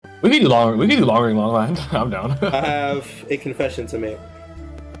We can do longer. We can do longer in Long Line. I'm down. I have a confession to make.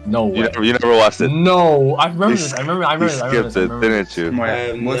 No way. You never watched it. No, I remember this. I remember. You skipped it, didn't you? I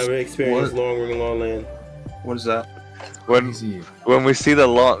have never experienced Long Ring Long Land. What is that? When we see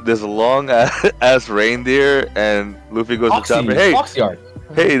there's a long ass reindeer and Luffy goes to Chopper. Hey, Foxy arc.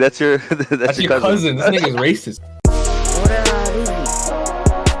 Hey, that's your cousin. This nigga is racist. 俺はルフ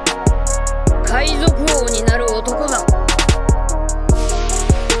ィ海賊王になる男だ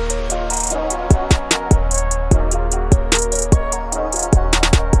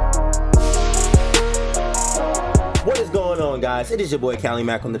What is going on, guys? It is your boy Cali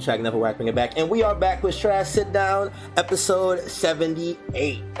Mac on the track, never whacking it back, and we are back with Trash Sit Down, episode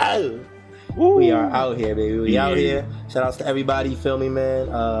 78. Oh. We are out here, baby. We out here. Shout outs to everybody, feel me, man.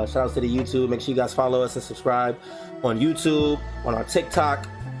 Shout outs to the YouTube. Make sure you guys follow us and subscribe on YouTube, on our TikTok.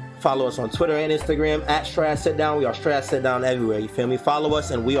 Follow us on Twitter and Instagram at Trash Sit Down. We are Trash Sit Down everywhere. You feel me? Follow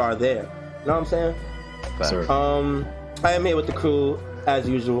us and we are there. You know what I'm saying? Sir. I am here with the crew as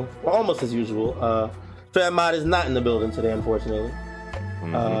usual, or almost as usual. Fred Mod is not in the building today, unfortunately.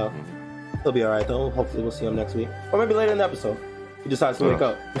 He'll be all right though. Hopefully, we'll see him next week, or maybe later in the episode. He decides to wake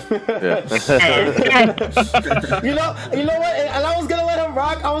up. you know what? And I was gonna let him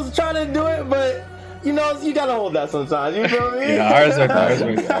rock. I was trying to do it, but you know, you gotta hold that sometimes. You feel me? Yeah, I respect that.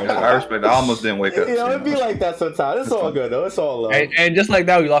 I respect. I almost didn't wake up. You know, it'd be like that sometimes. It's all good though. It's all love. And just like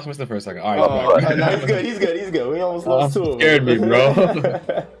that, we lost Mr. for a second. All right. No, he's good. We almost lost two of them. Scared me, bro.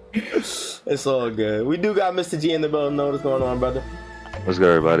 It's all good. We do got Mr. G in the building. Know what's going on, brother? What's good,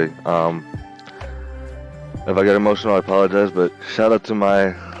 everybody? If I get emotional, I apologize, but shout out to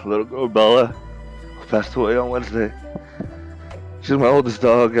my little girl Bella, who passed away on Wednesday. She's my oldest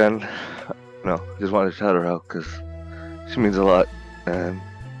dog, and just wanted to shout her out because she means a lot, and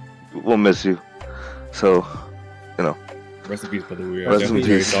we'll miss you. So, Rest in peace, brother.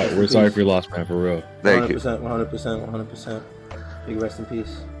 We're sorry for your loss, man, for real. Thank you. 100%. Big rest in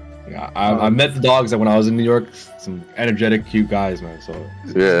peace. Yeah, I met the dogs when I was in New York. Some energetic, cute guys, man. So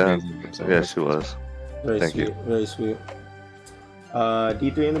yeah, so, yeah, she was. Thank you. Very sweet.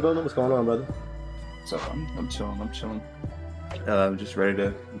 D3 in the building. What's going on, brother? So I'm chilling. I'm just ready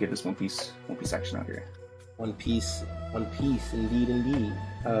to get this One Piece action out here. One Piece, indeed.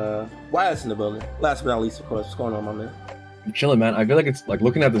 Wyatt's in the building. Last but not least, of course. What's going on, my man? I'm chilling, man. I feel like it's like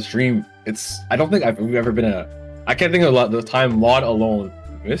looking at the stream. I don't think we've ever been I can't think of the time Maud alone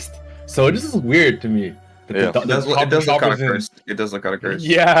missed. So it just is weird to me. It does look kind of cursed. It does look kind of cursed.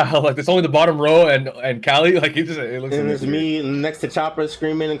 Yeah, like it's only the bottom row and Cali, like it looks. And it's me next to Chopper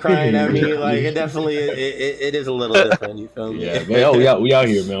screaming and crying at me. Like it definitely it is a little different. You feel me? Yeah, but we out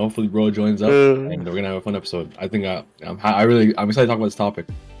here, man. Hopefully, bro joins up and we're gonna have a fun episode. I think I'm excited to talk about this topic.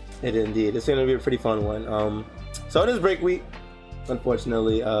 It indeed. It's gonna be a pretty fun one. So it is break week.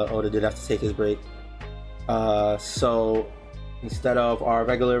 Unfortunately, Oda did have to take his break. So instead of our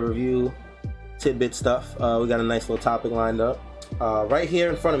regular review tidbit stuff, we got a nice little topic lined up. Right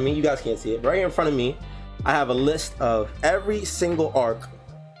here in front of me, you guys can't see it, but right here in front of me, I have a list of every single arc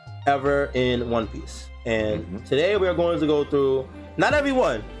ever in One Piece. And today we are going to go through, not every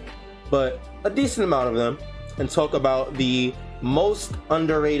one, but a decent amount of them, and talk about the most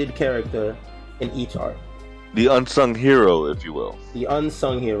underrated character in each arc. The unsung hero, if you will. The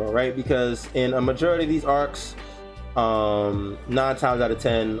unsung hero, right? Because in a majority of these arcs, 9 times out of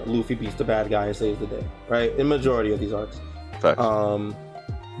 10, Luffy beats the bad guy and saves the day, right? In majority of these arcs. Facts.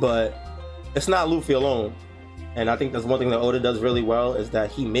 But it's not Luffy alone, and I think that's one thing that Oda does really well, is that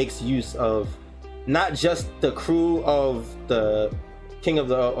he makes use of not just the crew of the King of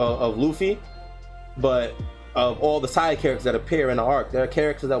Luffy, but of all the side characters that appear in the arc. There are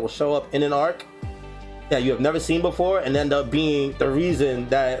characters that will show up in an arc that you have never seen before and end up being the reason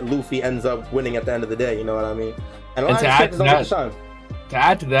that Luffy ends up winning at the end of the day. You know what I mean? And to add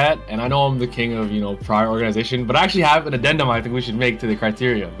to that, and I know I'm the king of prior organization, but I actually have an addendum I think we should make to the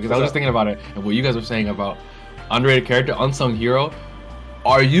criteria, because I was just thinking about it and what you guys were saying about underrated character, unsung hero.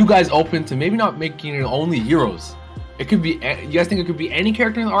 Are you guys open to maybe not making it only heroes? It could be. You guys think it could be any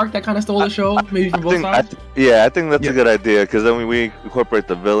character in the arc that kind of stole the show, maybe from both sides? I think that's a good idea, because then we incorporate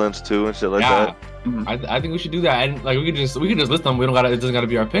the villains too and shit like that. I think we should do that, and like we could just list them. It doesn't gotta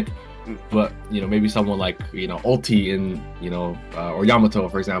be our pick. But maybe someone like Ulti in or Yamato,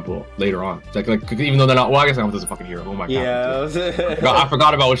 for example, later on. Like even though they're not, well, I guess Yamato's a fucking hero. Oh my god! Yeah, I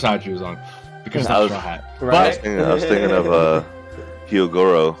forgot about which side she was on because I was hat. Right. I was thinking of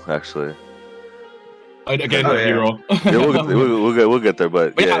Hyogoro actually. Again, hero. We'll get there,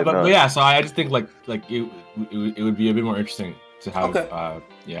 but yeah. So I just think like it would be a bit more interesting to have. Okay.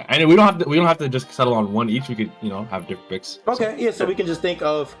 Yeah, and we don't have to just settle on one each. We could have different picks. Okay, yeah. So we can just think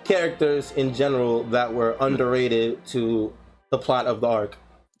of characters in general that were underrated to the plot of the arc.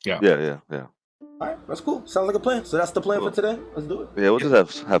 Yeah. All right, that's cool. Sounds like a plan. So that's the plan for today. Let's do it. Yeah, we'll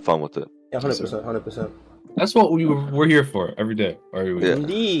just have fun with it. Yeah, 100%. That's what we're here for every day or every week. Yeah.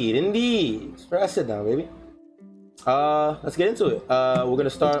 Indeed. Let's sit down, baby. Let's get into it. We're gonna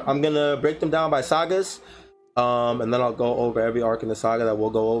start. I'm gonna break them down by sagas, and then I'll go over every arc in the saga that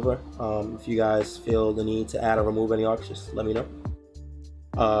we'll go over. If you guys feel the need to add or remove any arcs, just let me know.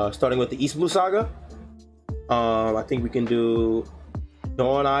 Starting with the East Blue Saga. I think we can do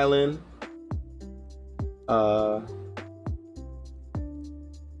Dawn Island.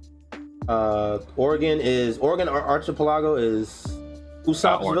 Oregon Archipelago is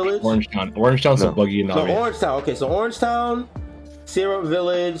Usopp's village. Orangetown's a buggy and So Orangetown. Okay, so Orangetown, Syrup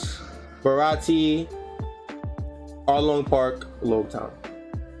Village, Barati, Arlong Park, Logtown.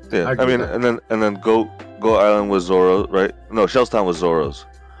 Yeah, I mean, and then Go Island was Zoro, right? No, Shellstown was Zoro's.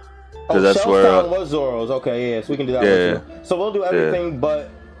 That's Shellstown where was Zoro's. Okay, yeah, so we can do that one too. So we'll do everything but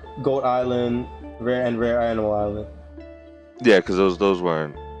Goat Island, Rare Animal Island. Yeah, because those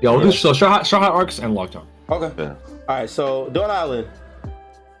weren't. Yeah, we'll do Straw Hat Arcs and Lockdown. Okay. Yeah. All right, so Dawn Island,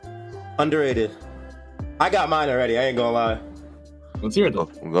 underrated. I got mine already. I ain't gonna lie. Let's hear it though.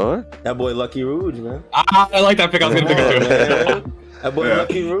 Go ahead. That boy Lucky Rouge, man. I like that pick. I was gonna pick it too. That boy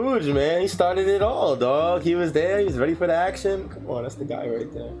Lucky Rouge, man. He started it all, dog. He was there. He was ready for the action. Come on, that's the guy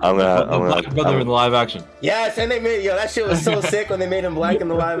right there. I'm Black brother in the live action. Yes, and they made that shit was so sick when they made him black in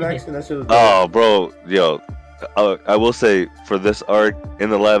the live action. That shit was. Oh, bro, I will say for this arc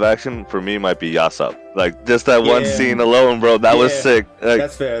in the live action, for me might be Yasop. Like just that one scene alone, bro. That was sick. Like,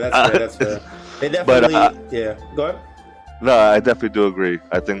 that's fair. They definitely. Go ahead. No, I definitely do agree.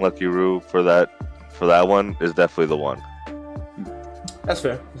 I think Lucky Roo for that one is definitely the one. That's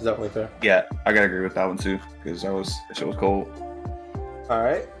fair. It's definitely fair. Yeah, I gotta agree with that one too because that shit was cold. All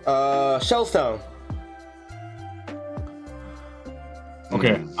right, Shellstown.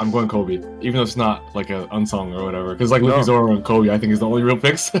 Okay, I'm going Kobe, even though it's not like an unsung or whatever. Because like Luffy, Zoro, and Kobe, I think is the only real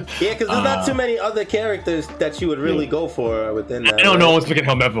picks. Yeah, because there's not too many other characters that you would really go for within that. I don't know no one's picking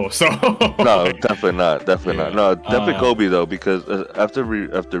Helmeppo, so. No, definitely not. No, definitely Kobe though, because after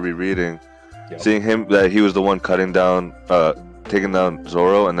rereading, seeing him that he was the one cutting down, taking down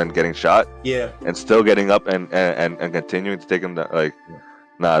Zoro and then getting shot. Yeah. And still getting up and continuing to take him down, like.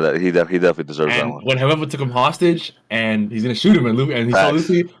 Nah, he definitely deserves that one. When Helmeppo took him hostage and he's gonna shoot him, and he told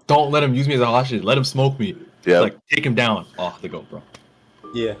Luffy, "Don't let him use me as a hostage. Let him smoke me. Yeah, like take him down." Oh, the goat, bro.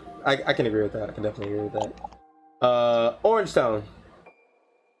 Yeah, I can agree with that. I can definitely agree with that. Orangetown.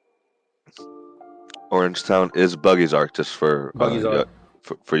 Orangetown is Buggy's arc, just for Buggy's arc.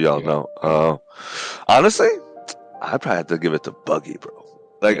 For y'all know. Honestly, I probably have to give it to Buggy, bro.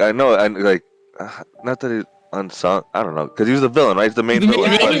 Like I know, and like, not that he. Unsung, I don't know, because he was the villain, right? He's the main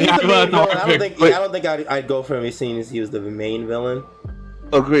villain. I don't think I'd go for him, seeing as he was the main villain.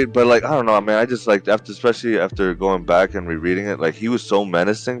 Agreed, but like I don't know, man. I just like especially after going back and rereading it, like he was so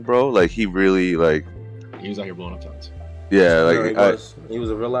menacing, bro. Like he really like. He was out here blowing up towns. Yeah, like he was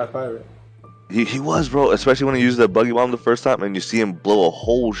a real life pirate. He was, bro. Especially when he used that buggy bomb the first time, and you see him blow a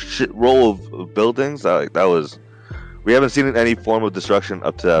whole shit row of buildings. That was. We haven't seen any form of destruction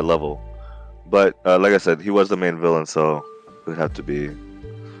up to that level. But like I said, he was the main villain, so it would have to be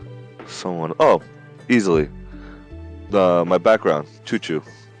someone. Oh, easily. My background, Choo Choo.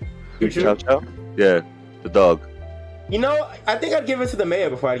 Chow Chow? Yeah, the dog. You know, I think I'd give it to the mayor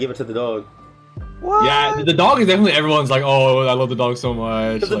before I'd give it to the dog. What? Yeah, the dog is definitely everyone's like, oh, I love the dog so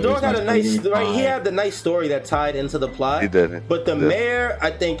much. Because the dog had a nice, right? He had the nice story that tied into the plot. He did. But the mayor,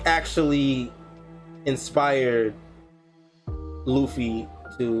 I think, actually inspired Luffy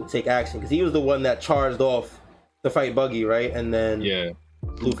to take action because he was the one that charged off to fight Buggy, right? And then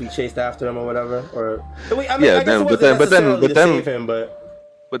Luffy chased after him or whatever. Or I mean, I guess but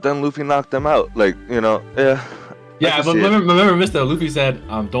then Luffy knocked him out. Like Yeah, but remember, Mister Luffy said,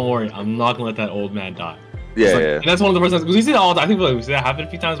 "Don't worry, I'm not gonna let that old man die." Yeah, like, and that's one of the first times because we see that all. I think we see that happen a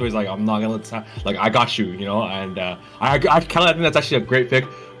few times where he's like, "I'm not gonna let this happen. Like, I got you," you know. And I kind of think that's actually a great pick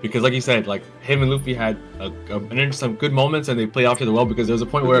because, like you said, like him and Luffy had some good moments and they played off to the well because there's a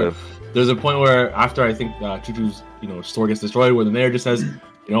point where after I think Choo Choo's store gets destroyed where the mayor just says,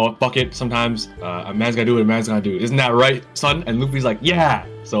 fuck it. Sometimes a man's gotta do what a man's gonna do. Isn't that right, son? And Luffy's like, yeah.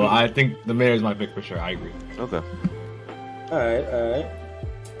 So I think the mayor is my pick for sure. I agree. Okay. All right.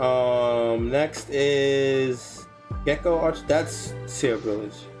 Next is Gecko Arch. That's Sierra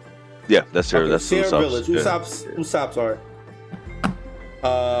Village. Yeah, that's Sierra. Okay, that's Sierra Village. Yeah. Usopp's art.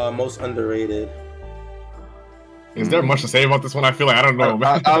 Most underrated. Is there much to say about this one? I feel like I don't know.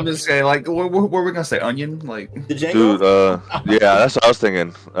 Man. I'll just say, like, what were we gonna say? Onion? Like, The Django? Dude, yeah, that's what I was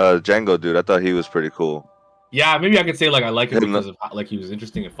thinking. Django, dude, I thought he was pretty cool. Yeah, maybe I could say like I like him Him, because of like he was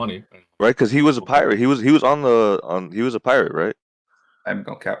interesting and funny. Right? Because he was a pirate. He was he was a pirate, right? I'm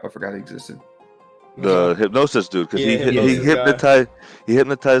gonna cap. I forgot he existed. The hypnosis dude, because Yeah, he hypnosis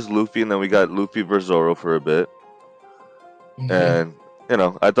hypnotized Luffy, and then we got Luffy versus Zoro for a bit. And you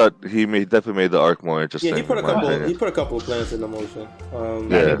know, I thought he definitely made the arc more interesting. Yeah, he put in my opinion. a couple of plans into motion.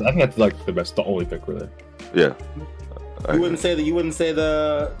 Yeah, I think that's like the only pick really. Yeah. You wouldn't say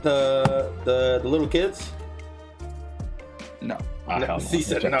the little kids? No. Hell He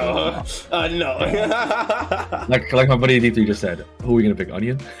said no. no. Like my buddy D3 just said, who are we gonna pick?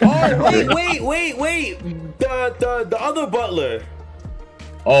 Onion? Oh wait! The other butler,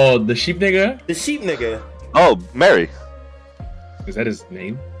 Oh, the sheep nigga? the sheep nigga. Oh, Mary. Is that his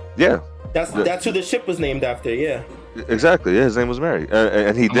name? Yeah, That's who the ship was named after. Yeah. exactly. Yeah, his name was Mary,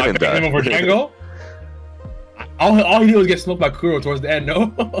 and he didn't die. Him over Django? All he did was get smoked by Kuro towards the end.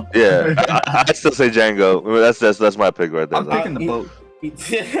 No. Yeah, I still say Django. That's my pick right there. I'm picking the boat.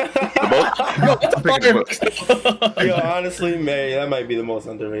 Yo, honestly, Mary, that might be the most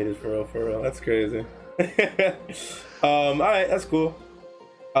underrated for real. That's crazy. All right, that's cool.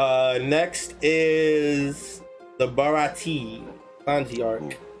 Next is the Barati Sanji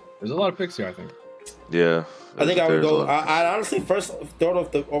arc. There's a lot of picks here, I think. Yeah, I think I would there's a go. lot. I honestly first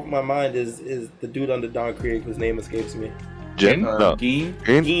thought off my mind is the dude under Don Krieg whose name escapes me. Jin? No. Gin?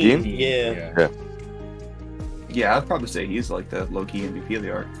 Gin? Yeah. Yeah, I'd probably say he's like the low-key MVP of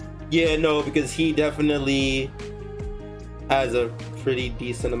the arc. Yeah, no, because he definitely has a pretty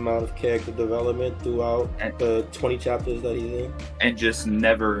decent amount of character development throughout the 20 chapters that he's in. And just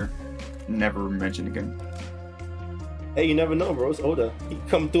never mentioned again. Hey, you never know, bro. It's Oda. He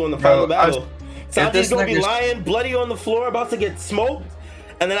come through in the final battle. Sanji's gonna be lying bloody on the floor, about to get smoked,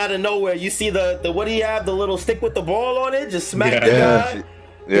 and then out of nowhere, you see the what do you have? The little stick with the ball on it. Just smack the guy.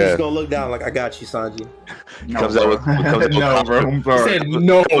 He's just gonna look down like, I got you, Sanji. Comes out with No, bro. I'm He sorry. said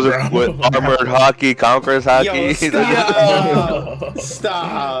no, bro. with armored hockey, conquerors hockey. Yo, stop.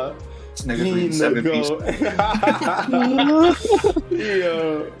 Stop. This nigga's reading 7 Piece.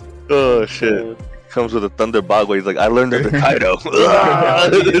 Yo. Oh shit! Comes with a thunder bagua. He's like, I learned it the Kaido.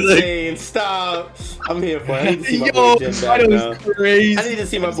 Insane. Stop. I'm here for it. I need to see my boy Jin back now. Crazy. I need to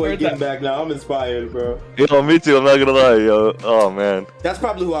see my boy Jin back now. I'm inspired, bro. Yo, me too. I'm not gonna lie, yo. Oh man. That's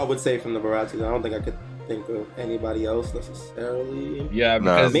probably who I would say from the Baratis. I don't think I could think of anybody else necessarily. Yeah,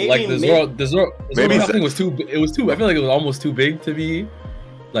 because Maybe- like the Zoro maybe thing was too. It was too. I feel like it was almost too big to be.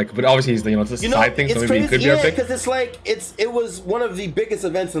 Like, but obviously he's it's a side thing, so it's maybe it crazy, could be our pick. because it's like it was one of the biggest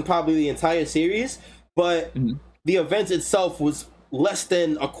events in probably the entire series, but the event itself was less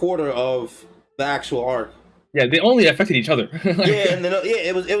than a quarter of the actual arc. Yeah, they only affected each other. Yeah, and then,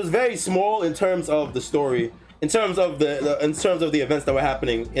 it was very small in terms of the story, in terms of the events that were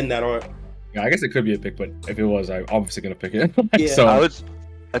happening in that arc. Yeah, I guess it could be a pick, but if it was, I'm obviously gonna pick it. Yeah. So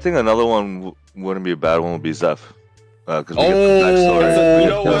I think another one wouldn't be a bad one. Would be Zeph. Because we get the Oh, backstory. You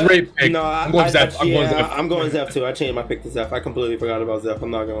know what? Great pick. No, I'm going Zeph. I'm going Zeph too. I changed my pick to Zeph. I completely forgot about Zeph.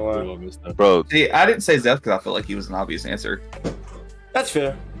 I'm not gonna lie. Bro, See, I didn't say Zeph because I felt like he was an obvious answer. That's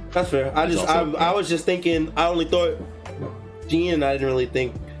fair. I was just thinking. I only thought Gene, and I didn't really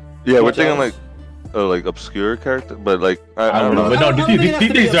think. yeah, we're much thinking else. like obscure character, but like I I don't know, know. but no, I don't think it has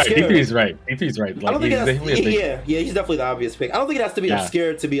to be D3's right. obscure. D3's right. D3's right. I don't think he's definitely a big- yeah, he's definitely the obvious pick. I don't think it has to be Yeah.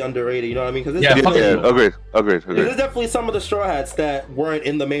 obscure to be underrated. You know what I mean? Because Yeah, fuck Yeah, it. agreed. there's definitely some of the Straw Hats that weren't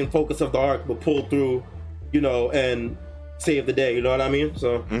in the main focus of the arc, but pulled through, and saved the day. You know what I mean?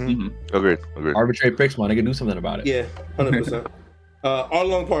 So Agreed. Arbitrary picks, man. I can do something about it. yeah, 100%. All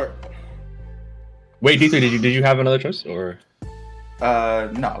along part. Wait, D3, did you have another choice or No,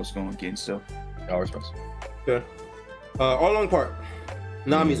 I was going with Gin still. ours first? Okay. All along part.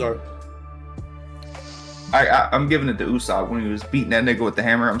 Nami's arc. I'm giving it to Usopp when he was beating that nigga with the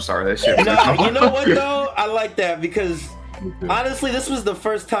hammer. I'm sorry, that shit. Nah, you know what though? I like that because honestly, this was the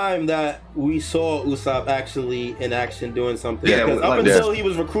first time that we saw Usopp actually in action doing something. Yeah, because up like until he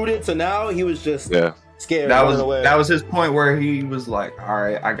was recruited to now, he was just scared. That running away. was his point where he was like, all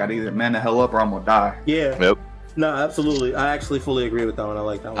right, I got either man the hell up or I'm gonna die. Yeah. Yep. No, absolutely. I actually fully agree with that one. I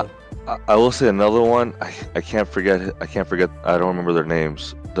like that one. I will say another one. I can't forget. I don't remember their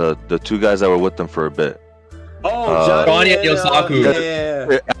names. The two guys that were with them for a bit. Oh, Johnny Johnny and Yosaku.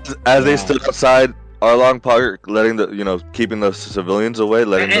 Yeah. As they stood outside Arlong Park, letting keeping the civilians away,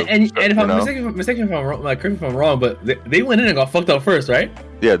 letting And if I'm mistaken if I'm wrong, like correct me if I'm wrong, but they went in and got fucked up first, right?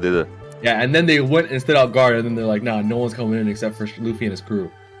 Yeah, they did. Yeah, and then they went and stood out guard, and then they're like, nah, no one's coming in except for Luffy and his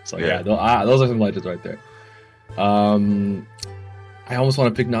crew. So yeah, those are some legends right there. I almost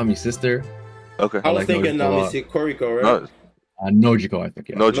want to pick Nami's sister. Okay. I was like thinking Nojiko a lot. Nami Koriko, right? No, Nojiko, I think.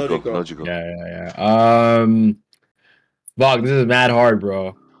 Yeah. Nojiko. Yeah. Fuck, this is mad hard,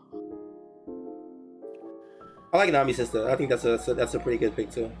 bro. I like Nami's sister. I think that's a pretty good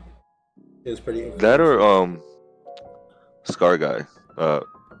pick too. It was pretty. That or Scar guy.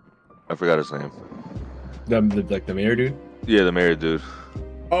 I forgot his name. The mayor dude. Yeah, the married dude.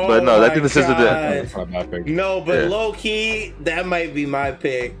 Oh But no, I my think the sister did. That's not a bad pick. No, but Yeah. low key, that might be my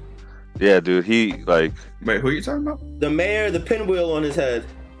pick. Yeah, dude. He like. Wait, who are you talking about? The mayor, the pinwheel on his head.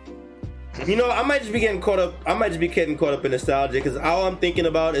 You know, I might just be getting caught up. I might just be getting caught up in nostalgia because all I'm thinking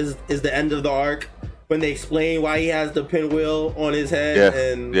about is the end of the arc when they explain why he has the pinwheel on his head. Yeah.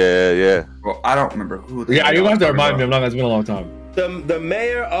 And Yeah. Well, I don't remember who. Yeah, you have to remind me. of. It's been a long time. the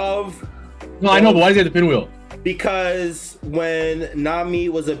mayor of No, I know, but why does he have the pinwheel? because when Nami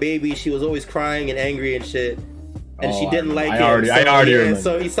was a baby, she was always crying and angry and shit. And she Oh, didn't like it. I already remember.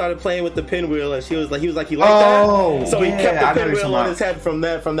 So he started playing with the pinwheel, and he was like, you like Oh, that? So he yeah, kept I the know pinwheel on you're his head from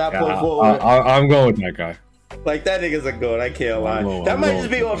that Yeah, point forward. I'm going with that guy. Like that nigga's a goat. I can't lie. I'm That might going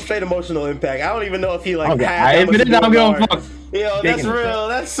just be with off straight emotional impact. I don't even know if he like Okay, had I that much admit it. I'm going going on. fuck. Yo, that's Taking it, real.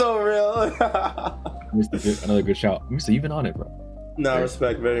 That's so real. Another good shout. Mr. You've been on it, bro. No,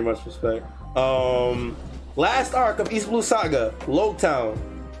 respect. Very much respect. Last arc of East Blue Saga, Logtown.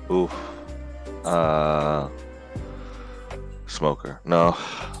 Oof. Smoker. No.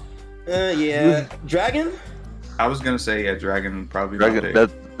 Yeah. Dragon? I was gonna say Dragon would probably be my Dragon.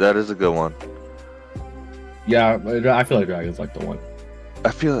 pick. That is a good one. Yeah, I feel like Dragon's like the one. I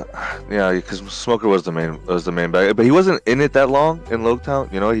feel, yeah, because Smoker was the main bag, but he wasn't in it that long in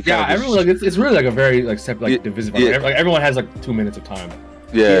Logtown. You know, he Yeah, kinda everyone like it's really like a very like separate like divisive. yeah. Like everyone has like 2 minutes of time.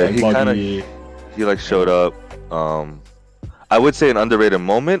 yeah, Like he kind of Buggy. he like showed up. I would say an underrated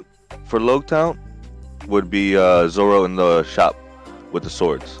moment for Logtown would be Zoro in the shop with the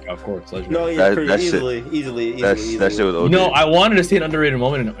swords. Of course, legendary. No, yeah, That- pretty that shit- easily. That shit was You OD. know, I wanted to say an underrated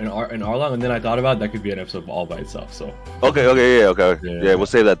moment in Arlong, and then I thought about that could be an episode all by itself. So Okay, Yeah. yeah, we'll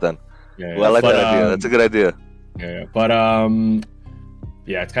save that then. yeah, Well, I like but, that idea. That's a good idea. Yeah, but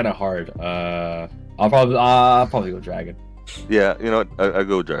yeah, it's kind of hard. I'll probably go Dragon. Yeah, you know what? I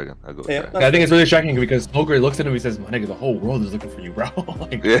go with Dragon. I go with Yeah. Dragon. I think it's really shocking because Smoker looks at him. He says, "My nigga, the whole world is looking for you, bro."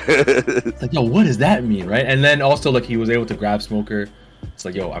 Like, Yeah. it's like, yo, what does that mean, right? And then also like he was able to grab Smoker. It's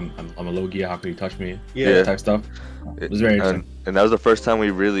like, yo, I'm a Logia. How could you touch me? Yeah. Type stuff. It was very interesting. And that was the first time we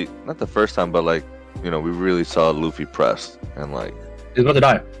really, not the first time, but like, you know, we really saw Luffy pressed and like, He's about to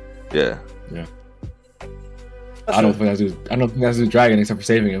die. yeah. I don't think that's his dragon except for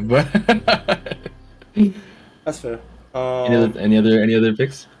saving him. But That's fair. any other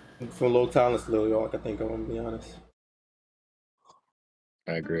picks? From Logtown, that's literally all I can think of. I'm gonna be honest.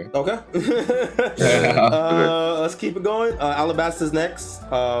 I agree. Okay. Let's keep it going. Alabaster's next.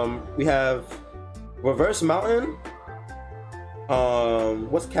 We have Reverse Mountain.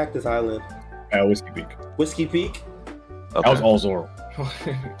 What's Cactus Island? Whiskey Peak. Whiskey Peak. Okay. That was all Zoro.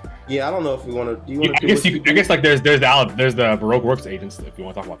 Yeah, I don't know if we want to. Do you want I to? guess like there's the Baroque Works agents if you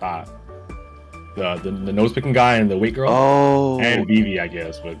want to talk about that. The nose picking guy and the weight girl. Oh. And Vivi, I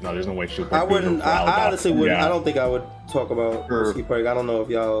guess, but no, there's no way she'll. I wouldn't. I honestly wouldn't. Yeah. I don't think I would talk about Sure. Whiskey Peak. I don't know if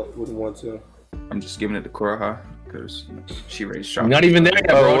y'all would want to. I'm just giving it to Kuroha because she raised We're shot. not even there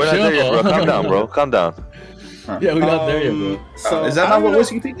yet, Oh, bro. we're not Chill. there yet, bro. Calm down, bro. Calm down. Yeah, we're not there yet, bro. So Is that I not don't what know-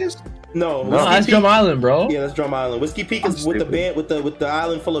 Whiskey Peak is? No, No, Whiskey that's Peak- Drum Island, bro. Yeah, that's Drum Island. Whiskey Peak I'm is with the stupid. band with the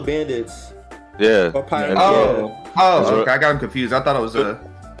island full of bandits. Yeah. Or pirates. And- Oh, okay. I got him confused. I thought it was a.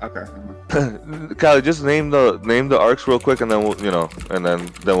 Okay. never mind. Kylie, just name the arcs real quick, and then we'll, you know, and then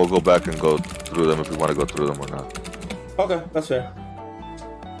we'll go back and go through them if we want to go through them or not. Okay, that's fair.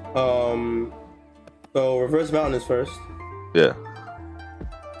 So Reverse Mountain is first. Yeah.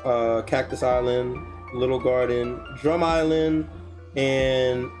 Cactus Island, Little Garden, Drum Island,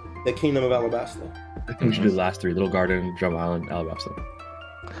 and the Kingdom of Alabasta. I think we should do the last three: Little Garden, Drum Island, Alabasta.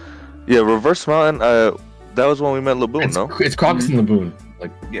 Yeah. Reverse Mountain. That was when we met Laboon, It's, no? it's Crocus and Laboon, like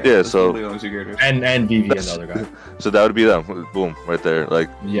Yeah, that's so- literally the only two characters. and Vivi and the That's- other guy. So that would be them. Boom, right there. Like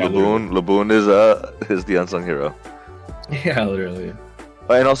Yeah, Laboon is the unsung hero. Yeah, literally.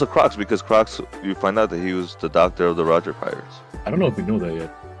 And also Crocs, because Crocs, you find out that he was the doctor of the Roger Pirates. I don't know if we know that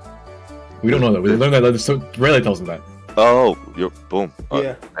yet. We don't know that. We learned that. So Rayleigh tells him that. Oh, you're boom.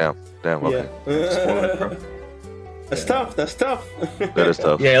 Yeah, Damn. Okay. Spoiler, bro. That's tough. That's tough. That is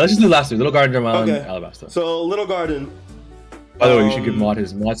tough. Yeah, let's just do the last three: Little Garden, Drum Island, Okay. Alabasta. So Little Garden. By the way, you should give Mod his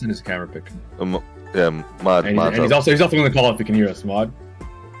send his camera pick. Yeah, Mod. And he's also going to call if he can hear us, Mod.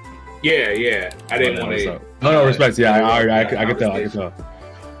 Yeah. I didn't want to. No, respect. Yeah, I get that.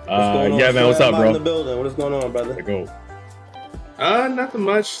 going on? Yeah, man. What's up, I'm in the bro? building. What is going on, brother? Let's go. Nothing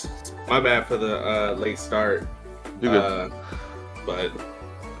much. My bad for the late start. You good? But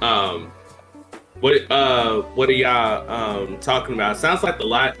what are y'all talking about? Sounds like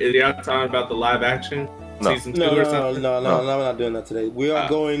is y'all talking about the live action No. season 2 No, or no, something? no, we're not doing that today. We are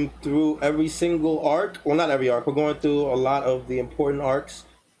going through every single arc. Well, not every arc. We're going through a lot of the important arcs.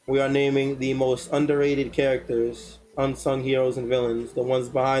 We are naming the most underrated characters, unsung heroes and villains, the ones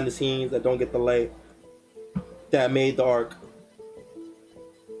behind the scenes that don't get the light, that made the arc.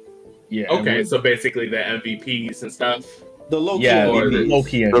 Yeah. Okay, so basically the MVPs and stuff. The low-key Yeah, MVPs.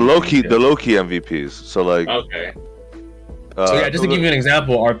 low-key. The low-key MVPs. So like. Okay. So yeah, just to give you an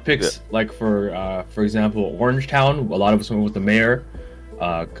example, our picks, like for example, Orangetown, a lot of us went with the mayor,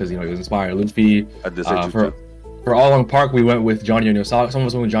 because he was inspired by Luffy. For All Along Park, we went with Johnny Onyosaku. Some of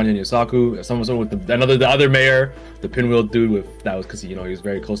us went with Johnny Onyosaku. Some of us went with the other mayor, the Pinwheel dude. That was because he was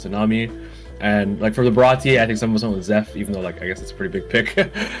very close to Nami. And like for the Barati, I think some of us went with Zeph, even though like I guess it's a pretty big pick.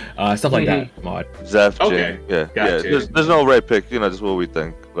 Stuff like that, Mod. Zeph, Okay. Jane. Yeah, Gotcha. yeah. There's no right pick. Just what we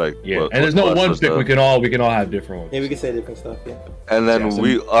think. Like Yeah, and there's no one pick. We can all have different ones. Yeah, we can say different stuff. Yeah. And then Yeah, so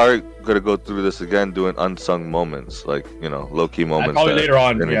we are gonna go through this again, doing unsung moments, like low key moments. Probably later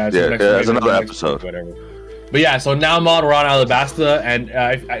on. as maybe another next episode. week, whatever. But yeah, so now Mod, we're on Alabasta, and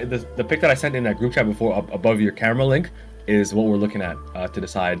the pick that I sent in that group chat before, up above your camera link, is what we're looking at to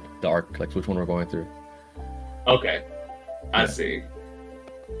decide the arc, like which one we're going through. Okay. I see.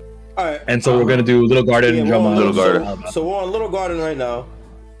 All right. And so we're gonna do Little Garden, Yeah, Drumline, Little Garden. So we're on Little Garden right now.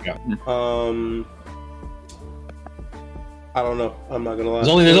 Yeah. I don't know. I'm not gonna lie.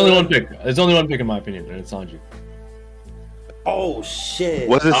 There's only one pick. There's only one pick in my opinion, and it's Sanji. Oh shit.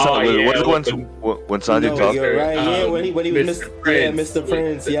 Was it yeah, when Sanji talked? You're right. Yeah, when he was Mr. Prince. Mr.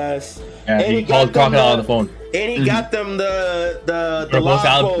 Prince. Yes. Yeah, And he he called got them Crocodile on the phone. And he got them the They're both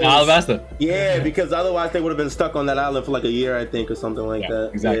log poles. Alabasta. Yeah, because otherwise they would have been stuck on that island for like a year, I think, or something like that.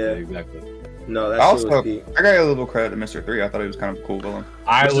 Exactly. No, that's Also, I got a little credit to Mr. 3. I thought he was kind of a cool villain.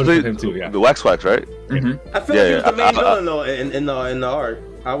 I was with him too. Yeah. The Wax, right? Mm-hmm. I feel like he was the main villain though in the arc.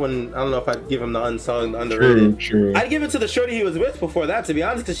 I don't know if I'd give him the unsung, the underrated. True. I'd give it to the shorty he was with before that, to be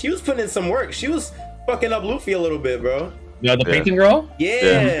honest, because she was putting in some work. She was fucking up Luffy a little bit, bro. Yeah, the painting girl.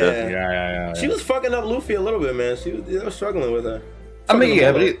 Yeah. She was fucking up Luffy a little bit, man. They were struggling with her. I mean,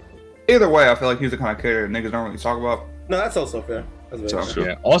 yeah, but either way, I feel like he's the kind of character niggas don't really talk about. No, that's also fair. That's very fair.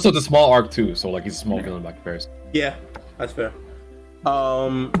 Yeah. Also, it's a small arc too, so like he's a small villain by comparison. Yeah, that's fair.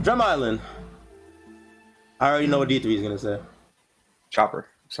 Drum Island. I already know what D3 is gonna say. Chopper.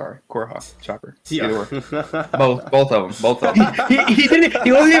 Sorry, Korha. Chopper. Yeah. Either way. Both of them. he didn't.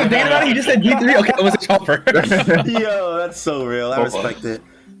 He wasn't even thinking about it. He just said D3. Okay, it was a chopper. Yo, that's so real. I respect it.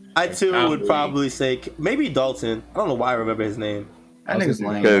 I too would probably say maybe Dalton. I don't know why I remember his name. That nigga's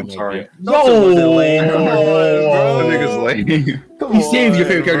lame. Okay. I'm sorry. Dalton wasn't lame. Come on, bro. That nigga's lame. Come He saved your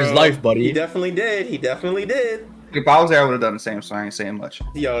favorite bro. character's life, buddy. He definitely did. If I was there, I would have done the same, so I ain't saying much.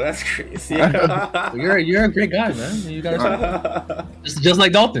 Yo, that's crazy. You're a great guy, man. You gotta just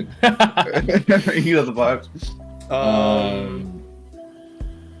like Dalton. He does the vibes.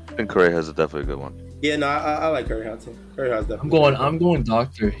 I think Curry has definitely a good one. Yeah, no, I like Curry Hot too. Curry Hot's definitely. I'm going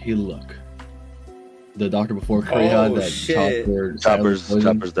Dr. Hillock. The doctor before Curry Hot, that shit. Chopper's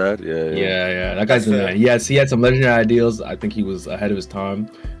dad. Yeah. That guy's the man. He had some legendary ideals. I think he was ahead of his time.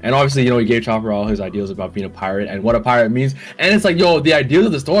 And obviously, he gave Chopper all his ideals about being a pirate and what a pirate means. And it's like, the ideas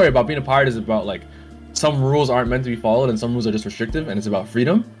of the story about being a pirate is about like some rules aren't meant to be followed and some rules are just restrictive, and it's about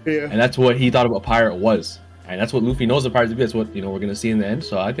freedom. Yeah. And that's what he thought a pirate was. And that's what Luffy knows a pirate to be. That's what we're gonna see in the end.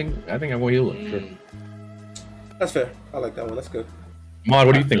 So I think I'm going Hillock. Sure. That's fair. I like that one. That's good. Mod,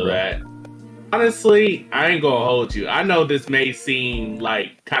 what do you think, bro? That. Honestly, I ain't gonna hold you. I know this may seem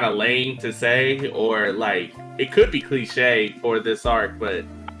like kind of lame to say, or like it could be cliche for this arc, but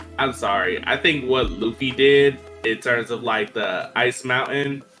I'm sorry. I think what Luffy did in terms of like the ice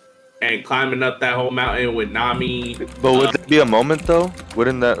mountain and climbing up that whole mountain with Nami. But would that be a moment though?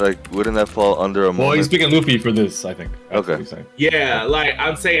 Wouldn't that fall under a moment? Well, he's speaking Luffy for this, I think. That's Okay. what he's saying. Yeah, like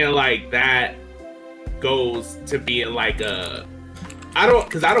I'm saying, like that goes to being like a. I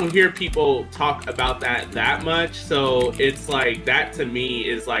don't hear people talk about that much, so it's like that to me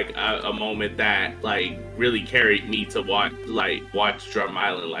is like a moment that like really carried me to watch Drum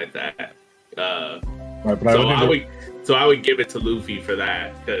Island like that. Right, but I would give it to Luffy for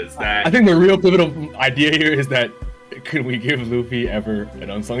that, because that. I think the real pivotal idea here is that could we give Luffy ever an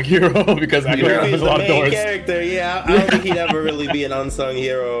unsung hero? Because I feel like Luffy's there's a the lot of main doors. character. Yeah, I don't think he'd ever really be an unsung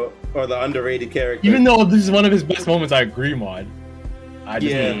hero or the underrated character. Even though this is one of his best moments, I agree, Mod. I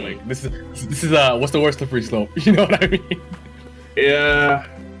just mean, like this is what's the worst slippery slope? You know what I mean? Yeah,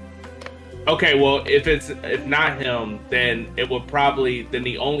 Okay, well, if not him, then it would probably then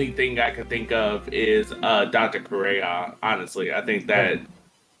the only thing I could think of is Dr. Correa. Honestly, I think that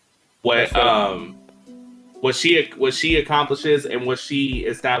what what she accomplishes and what she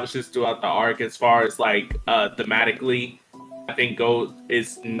establishes throughout the arc as far as like thematically, I think go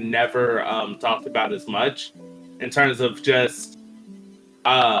is never talked about as much in terms of just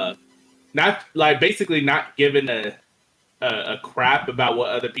not like basically not giving a crap about what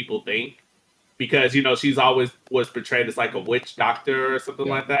other people think because she's always was portrayed as like a witch doctor or something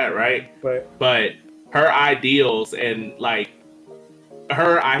like that, right? Right. But her ideals and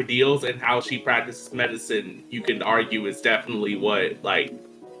how she practices medicine, you can argue is definitely what like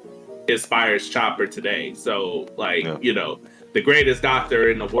inspires Chopper today. So like the greatest doctor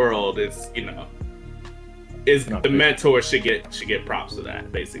in the world is the mentor should get props for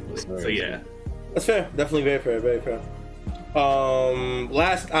that basically. So yeah, that's fair. Definitely very fair. Very fair.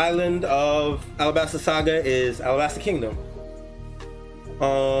 Last island of Alabasta Saga is Alabasta Kingdom.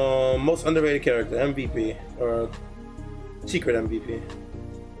 Most underrated character, MVP or secret MVP.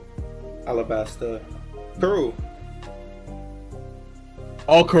 Alabasta. Peru.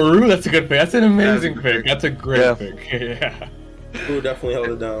 Oh, Karu, that's a good pick. That's an amazing pick. That's a great pick. Yeah. Peru definitely held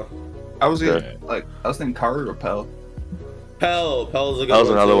it down. I was thinking Karu or Pell. Pell's a good one. That was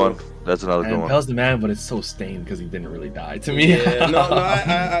another too. one. That's another good one. Pell's the man, but it's so stained because he didn't really die to me. Yeah,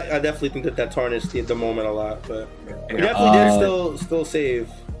 I definitely think that tarnished the moment a lot, but he definitely did still save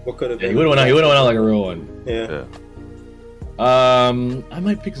what could have been. He would have went out like a real one. Yeah. I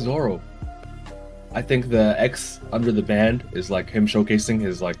might pick Zoro. I think the X under the band is like him showcasing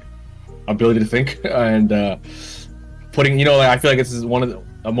his like ability to think and putting, like, I feel like this is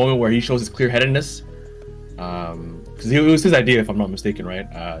a moment where he shows his clear-headedness. Because it was his idea, if I'm not mistaken,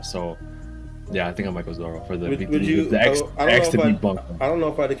 right? So yeah, I think I might go Zoro for the X to beat Bunk. I don't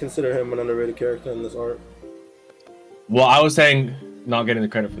know if I'd consider him an underrated character in this arc. Well, I was saying not getting the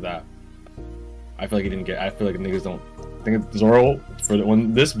credit for that. I feel like he didn't get. I feel like niggas don't think it's Zoro for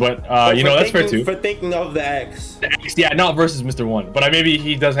this, but that's fair too. For thinking of the X. The X, yeah, not versus Mr. One, but maybe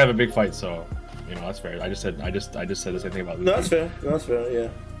he does have a big fight, so that's fair. I just said the same thing about. No, that's fair. Yeah.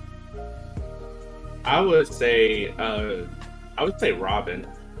 I would say Robin.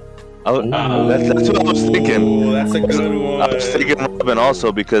 That's what I was thinking. Oh, that's a good one. I was thinking Robin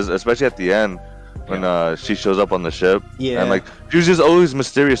also because, especially at the end, when she shows up on the ship, and like she was just always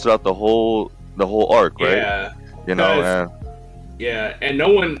mysterious throughout the whole arc, right? Yeah. And and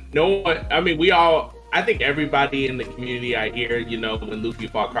no one. I mean, I think everybody in the community I hear, when Luffy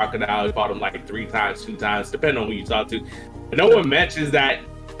fought Crocodile, he fought him like 3 times, 2 times, depending on who you talk to. But no one mentions that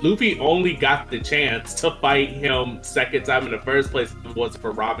Luffy only got the chance to fight him second time in the first place was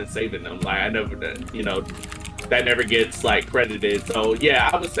for Robin saving him. Like, I never, that never gets like credited. So yeah,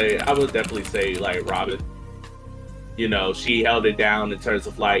 I would definitely say like Robin. She held it down in terms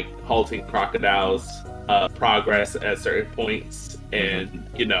of like halting Crocodile's progress at certain points, and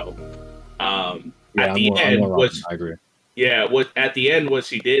at the end, I agree. Yeah, at the end what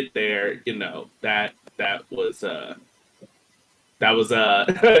she did there, that was that was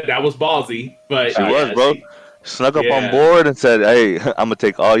ballsy, but she was, bro. Snuck up on board and said, "Hey, I'm gonna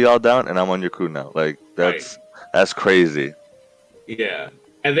take all y'all down, and I'm on your crew now." Like that's crazy. Yeah,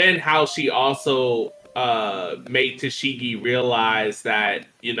 and then how she also made Tashigi realize that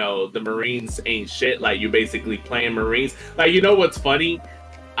the Marines ain't shit. Like, you're basically playing Marines. Like, what's funny?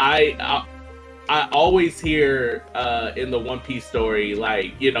 I always hear in the One Piece story,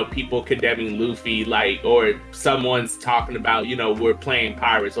 like, people condemning Luffy, like, or someone's talking about, we're playing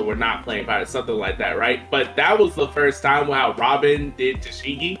pirates or we're not playing pirates, something like that, right? But that was the first time how Robin did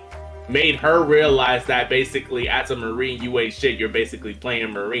Tashigi, made her realize that basically as a Marine, you ain't shit. You're basically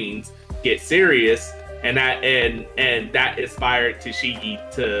playing Marines. Get serious, and that inspired Tashigi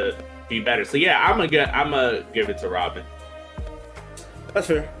to be better. So yeah, I'm gonna give it to Robin. That's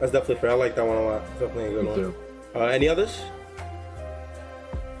fair. That's definitely fair. I like that one a lot. Definitely a good one. Any others?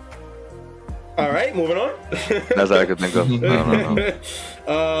 All right, moving on. That's all I could think of. No.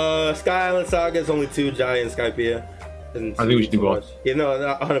 Sky Island Saga is only 2, Jaya and Skypiea. I think we should do both. Yeah,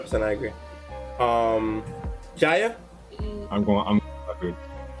 no, 100% I agree. Jaya? I'm good.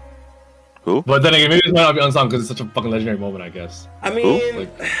 Who? But then again, maybe this might not be unsung because it's such a fucking legendary moment, I guess. I mean,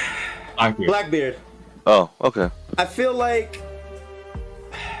 Blackbeard. Oh, okay. I feel like,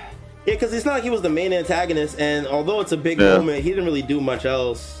 because it's not like he was the main antagonist, and although it's a big moment, he didn't really do much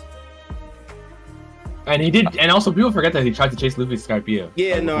else. And he did, and also people forget that he tried to chase Luffy to Skypiea.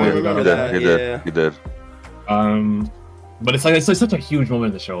 Yeah, no, I remember that. He did. But it's such a huge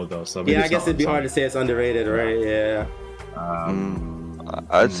moment in the show, though. So I guess it'd be hard to say it's underrated, right? Yeah.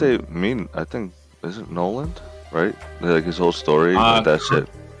 I'd say I think is it Nolan, right? Like his whole story, like that shit.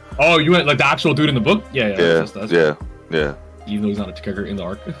 Oh, you went like the actual dude in the book? Yeah. Yeah. Even though he's not a character in the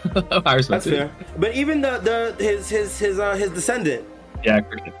arc. I respect That's it. fair. But even his descendant. Yeah,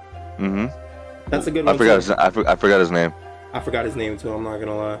 Cricket. Mm-hmm. That's a good I one. forgot his name. I forgot his name too. I'm not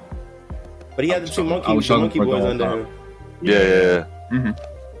gonna lie. But he had the two I was monkey struggling for the boys whole under time. him. Yeah. Mm-hmm.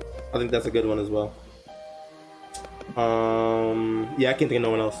 I think that's a good one as well. Yeah, I can't think of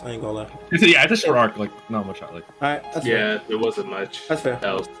no one else. I ain't gonna lie. It's a short arc. Like not much. Like. All right, that's fair. Yeah, there wasn't much That's fair.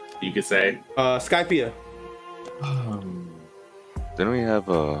 else you could say. Skypia. Didn't we have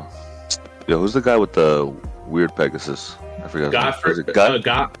who's the guy with the weird Pegasus? I forgot. Godfrey.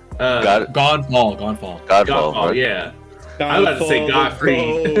 Godfall, Godfall, right? yeah. I was about to say Godfrey.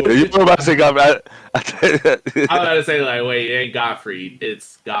 You were about to say Godfrey. I was about to say like, wait, it ain't Godfrey,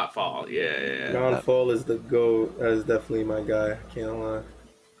 it's Godfall. Yeah. Godfall is the GOAT. That is definitely my guy. Can't lie.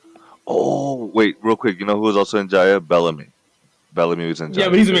 Oh wait, real quick. You know who was also in Jaya? Bellamy. Bellamy was in Jaya. Yeah,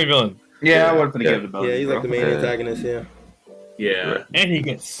 but he's the main villain. Yeah, I wasn't gonna give it a bell. Yeah, he's like the main antagonist. Yeah. Yeah. And he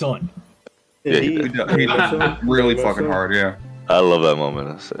gets sun. Yeah, He does really fucking hard. Yeah. I love that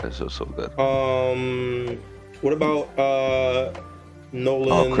moment. It's so good. What about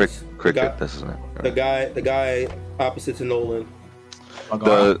Nolan? Oh, Cricket. That's his name. The guy opposite to Nolan.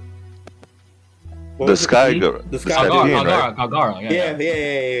 The Sky Girl. The Sky Girl. Kagara.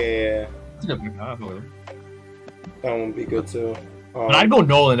 Yeah. That one would be good too. But I'd go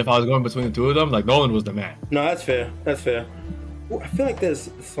Nolan if I was going between the two of them. Like Nolan was the man. No, that's fair. Ooh, I feel like there's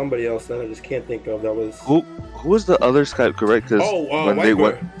somebody else that I just can't think of that was. Who was the other Sky? Correct? Because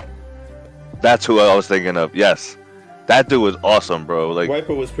Wiper. That's who I was thinking of. Yes, that dude was awesome, bro. Like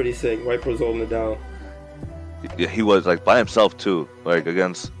Wiper was pretty sick. Wiper was holding it down. Yeah, he was like by himself too, like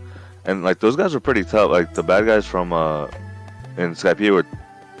against, and like those guys were pretty tough. Like the bad guys from in Skype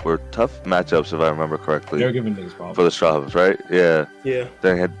were tough matchups if I remember correctly. They were giving things problems for the Strahls, right? Yeah. Yeah.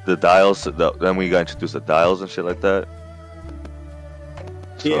 Then he had the dials. Then we got introduced to dials and shit like that.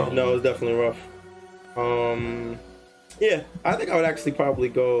 So. Yeah, no, it was definitely rough. Yeah, I think I would actually probably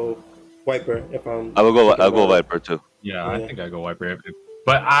go Wiper if I'm. I'll go Viper too. Yeah, I think I go Wiper.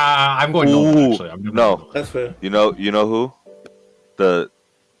 But I'm going Nolan, actually. No, that's fair. You know who? The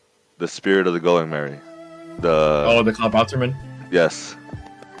spirit of the Going Merry. The Cloud Bouterman? Yes.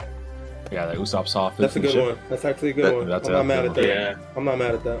 Yeah, the Usopp Soft. That's a good one. That's actually a good one. I'm not mad at that. Yeah. I'm not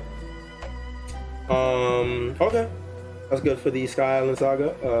mad at that. Okay. That's good for the Sky Island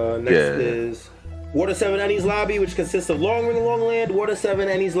Saga. Next is Water 7 Enies Lobby, which consists of Long Ring Long Land, Water 7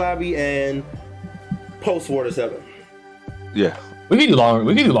 Enies Lobby, and Post Water 7. Yeah. We can do Long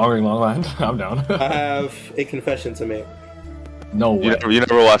Ring Long Land. I'm down. I have a confession to make. No way. You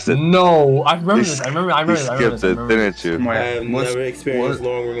never watched it? No, I remember this. I remember you skipped it, didn't you? I have never experienced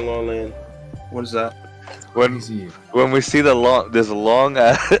Long Ring Long Land. What is that? When we see this long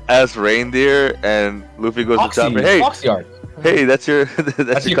ass reindeer and Luffy goes to Chopper, hey, Foxy Arc. Hey, that's your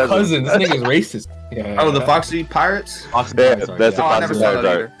cousin. This nigga's racist. Yeah. Oh, the Foxy Pirates? Foxy Pirates, Arc, that's the I never Foxy saw that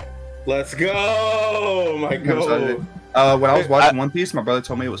Pirates either. Let's go, my god. When I was watching One Piece, my brother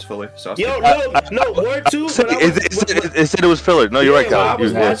told me it was filler. So no, word two. It said it was filler. No, you're right, When I Cal.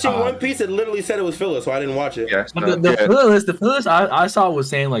 was watching One Piece, it literally said it was filler, so I didn't watch it. Yeah, the filler list I saw was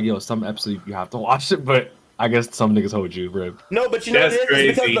saying like, yo, some episode you have to watch it, but I guess some niggas hold you, bro. No, but you know what it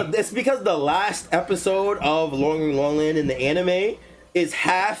is? It's because the last episode of Long Ring Long Land in the anime is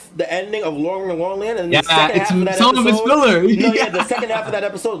half the ending of Long Ring Long Land, and the second half of that some episode, of it's filler. No, the second half of that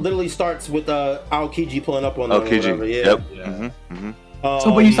episode literally starts with Aokiji pulling up on them. Aokiji, yeah. Yep.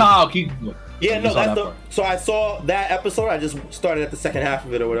 So, but you saw Aokiji. Yeah, no, that's so I saw that episode. I just started at the second half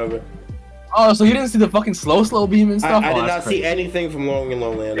of it or whatever. Oh, so you didn't see the fucking slow beam and stuff? I did not see anything from Long Ring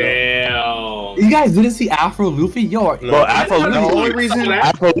Long Land. Damn. You guys didn't see Afro Luffy? Yo, bro, Afro Luffy's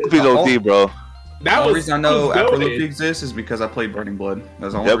OD, bro. The only reason I know Afro Luffy exists is because I played Burning Blood.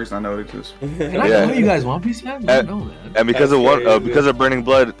 That's the only reason I know it exists. And I know you guys One Piece fans? I know, man. And because because of Burning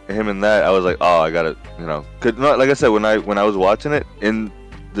Blood, him and that, I was like, oh, I gotta, cause like I said, when I was watching it in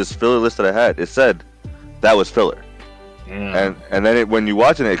this filler list that I had, it said that was filler. Yeah. And then when you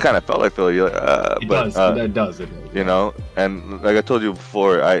watching it kind of felt like filler. You're like, it does. You know, and like I told you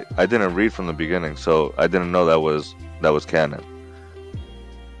before, I didn't read from the beginning, so I didn't know that was canon.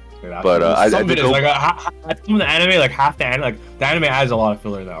 But I did go, like some of the anime, like half the anime, like the anime adds a lot of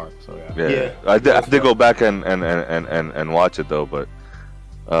filler in that arc. So yeah. I did go back and watch it though, but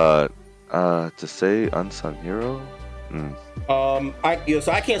to say unsung hero. So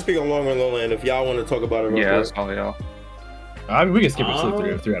I can't speak on Long Ring Long Land. If y'all want to talk about it, that's all y'all. I mean, we can skip it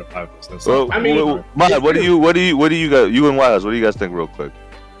to 3 out of 5. Well, I mean, Matt, what do you guys, you and Wise, what do you guys think real quick?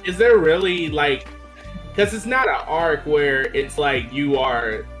 is there really like, because it's not an arc where it's like you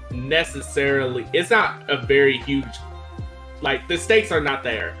are necessarily, it's not a very huge, like the stakes are not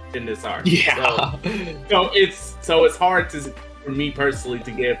there in this arc. Yeah. So it's hard for me personally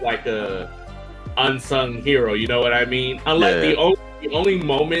to give like a unsung hero. You know what I mean? Unless the only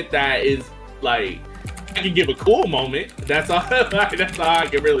moment that is like, I can give a cool moment. That's all. That's all I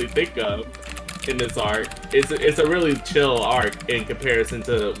can really think of in this arc. It's a really chill arc in comparison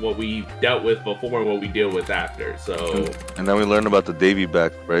to what we dealt with before and what we deal with after. So. And then we learned about the Davy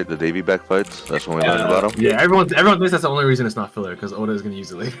back, right? The Davy back fights. That's when we learned about them. Yeah, everyone thinks that's the only reason it's not filler because Oda is gonna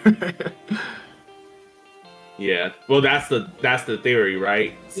use it later. Yeah. Well, that's the theory,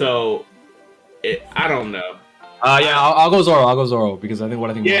 right? So, I don't know. I'll go Zoro because I think what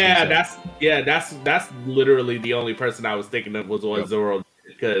I think. That's literally the only person I was thinking of was Zoro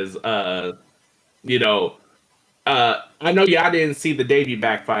because you know, I know y'all didn't see the Davy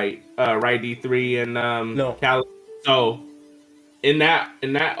back fight, right? D3 and no. Cal. So in that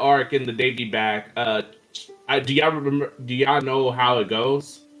arc in the Davy back, do y'all remember? Do y'all know how it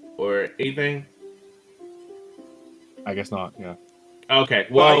goes or anything? I guess not. Yeah. Okay.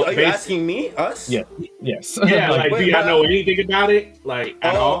 Well, are you asking me? Us? Yeah. Yes. Yeah. Like, do y'all know anything about it? Like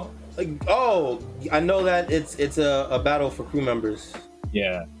at all? I know that it's a battle for crew members.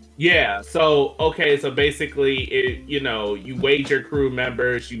 Yeah. Yeah. So so basically, you wager crew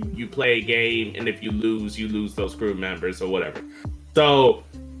members, you play a game, and if you lose those crew members or whatever. So,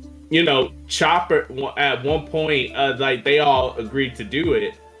 Chopper at one point, like they all agreed to do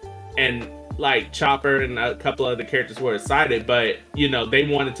it, and like Chopper and a couple other characters were excited, but they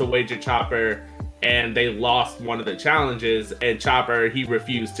wanted to wager Chopper, and they lost one of the challenges. And Chopper, he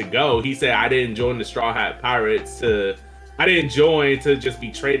refused to go. He said, "I didn't join the Straw Hat Pirates I didn't join to just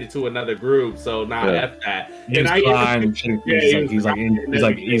be traded to another group. So now F that." He's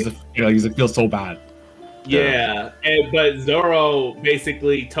like feels so bad. Yeah, but Zoro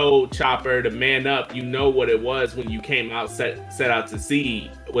basically told Chopper to man up. You know what it was when you came out set out to sea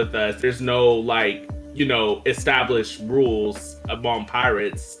with us. There's no established rules among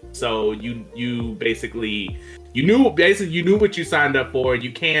pirates. So you knew what you signed up for.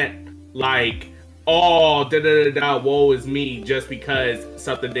 You can't woe is me just because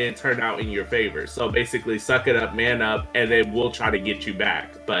something didn't turn out in your favor. So basically suck it up, man up, and then we'll try to get you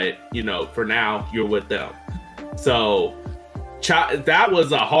back. But for now you're with them. So that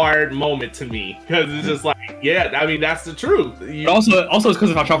was a hard moment to me because it's just like, I mean, that's the truth. Also it's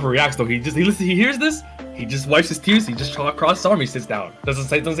because of how Chopper reacts though. He hears this, he just wipes his tears, he just crosses his arm, he sits down, doesn't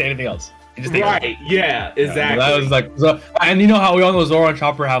say anything else. He just right, yeah, exactly. That was like, and how we all know Zoro and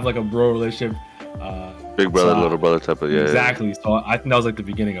Chopper have like a bro relationship. Big brother, little brother type of exactly. So I think that was like the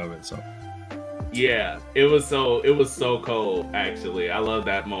beginning of it. So it was so cold. Actually, I love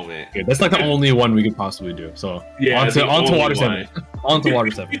that moment. Yeah, that's like the only one we could possibly do. So on to Water 7. On to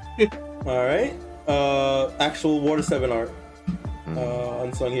Water 7. All right. Actual Water 7 art.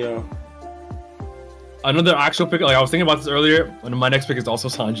 Unsung hero. Another actual pick. Like I was thinking about this earlier, and my next pick is also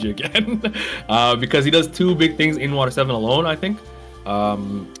Sanji again, because he does two big things in Water 7 alone. I think.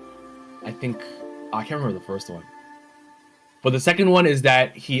 I can't remember the first one, but the second one is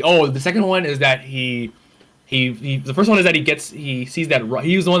that the first one is that he sees that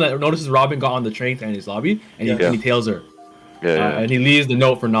he was the one that notices Robin got on the train to Annie's lobby, and he tails her, and he leaves the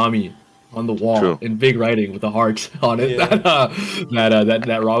note for Nami on the wall in big writing with a heart on it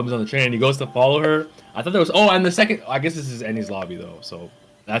that Robin's on the train, and he goes to follow her. I thought there was and the second, I guess this is Annie's lobby though, so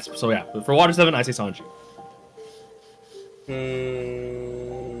but for Water 7 I say Sanji.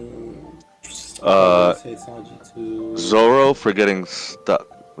 Zoro for getting stuck.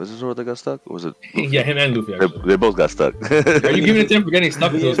 Was it Zoro that got stuck? Or was it Luffy? Yeah, him and Luffy. They both got stuck. Are you giving it to him for getting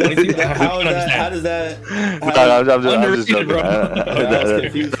stuck with those funny things? How does that? I'm just joking.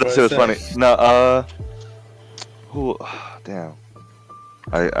 That shit was funny. No, damn.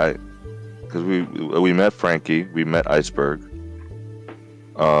 Because we met Frankie, we met Iceberg.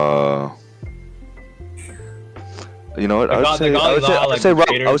 You know what? I would say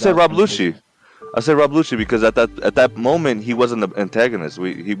Rob Lucci. I say Rob Lucci because at that moment he wasn't the antagonist.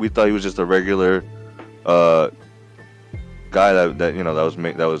 We thought he was just a regular guy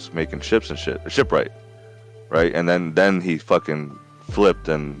that was making ships and shit, shipwright, right? And then he fucking flipped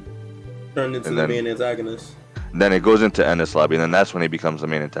and turned into the main antagonist. Then it goes into Ennis lobby, and then that's when he becomes the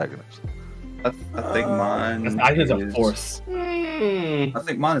main antagonist. I think mine. I think it's a force. I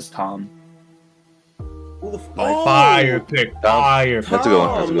think mine is Tom. Fire pick. That's a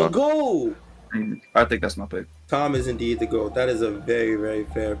good one. Go. I think that's my pick. Tom is indeed the GOAT. That is a very, very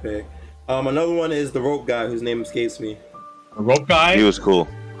fair pick. Another one is the rope guy whose name escapes me. A rope guy. He was cool.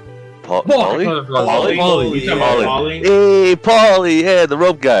 Oh, Paulie? Paulie. Yeah. Paulie. Hey, Paulie. Yeah, the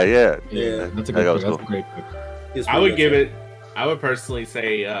rope guy. Yeah. Yeah. That's a That good was pick. cool. That's a great pick. He's I pretty would good, give too. it. I would personally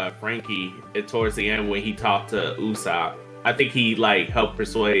say Frankie towards the end when he talked to Usopp. I think he like helped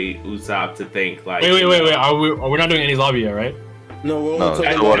persuade Usopp to think like. Wait. Are we not doing Annie's lobby yet, right? No, we're No, only talking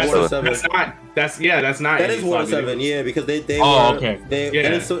that's about Water Water 7. 7. That's not. That is Annie's Water lobby. 7, yeah, because they Oh, were, okay.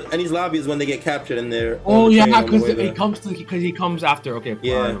 Yeah. Annie's lobby is when they get captured in there. Oh on the yeah, train on the because way there. he comes after. Okay.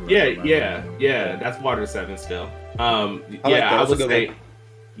 Yeah. I remember. Yeah. That's Water 7 still. that. I That's a would good say. one.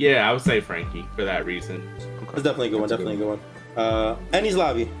 Yeah, I would say Frankie for that reason. That's definitely a good one. That's a Definitely a good one. Annie's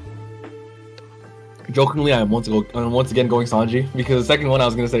lobby. Jokingly, I'm once again going Sanji because the second one I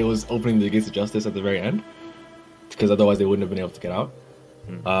was gonna say was opening the gates of justice at the very end, because otherwise they wouldn't have been able to get out.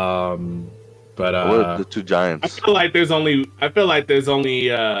 What are the two I giants? feel like there's only.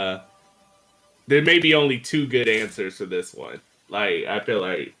 There may be only two good answers for this one. Like I feel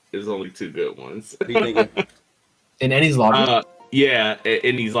like there's only two good ones. What are you thinking? in Annie's lobby. Yeah,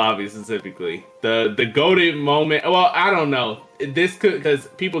 in these lobbies specifically, the golden moment. Well, I don't know. This could because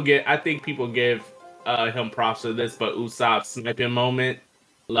I think people give him props for this, but Usopp's sniping moment,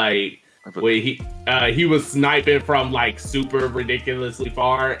 like where he was sniping from like super ridiculously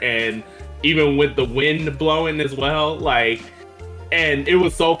far, and even with the wind blowing as well, like, and it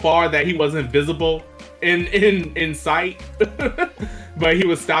was so far that he wasn't visible in sight. But he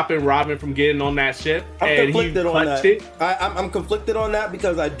was stopping Robin from getting on that ship, I'm and he conflicted on punched that. it. I'm conflicted on that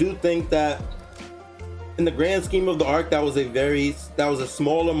because I do think that in the grand scheme of the arc, that was a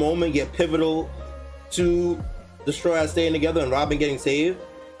smaller moment yet pivotal to the Straw Hats staying together and Robin getting saved.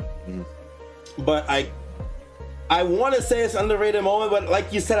 But I want to say it's an underrated moment, but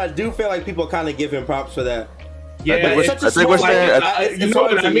like you said, I do feel like people kind of give him props for that. Yeah, But it's it's- such a I think we're small- saying- it's you know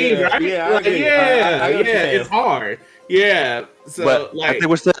what I mean, yeah, right? Yeah, I Like, agree. yeah, I get what you're saying. it's hard. Yeah, so But like, I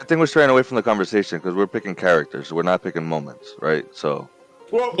think we're straying away from the conversation because we're picking characters. We're not picking moments, right? So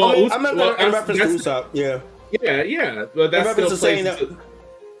Well, Well, I mean, Us- I meant well, in reference to that's- Usopp. Yeah, yeah, but in that's reference to still saying plays that.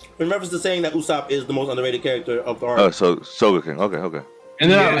 In reference to saying that Usopp is the most underrated character of the arc. oh, so Soga King. Okay. And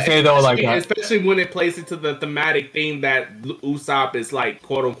then I would say though, like especially when it plays into the thematic theme that Usopp is like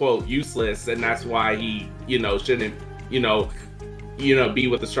quote unquote useless, and that's why he shouldn't be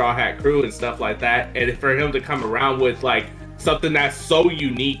with the Straw Hat crew and stuff like that. And for him to come around with like something that's so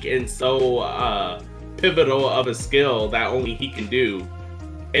unique and so pivotal of a skill that only he can do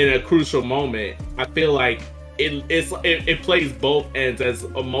in a crucial moment, I feel like it plays both ends as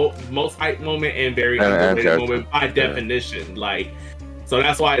a most hype moment and very And underrated character. moment by definition. Like, so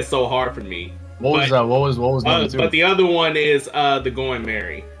that's why it's so hard for me. what was number two? But the other one is the Going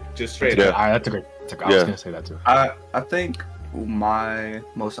Merry, just straight Yeah. up. That's a great. I was gonna say that too. I think my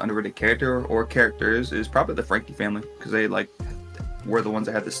most underrated character or characters is probably the Frankie family because they like were the ones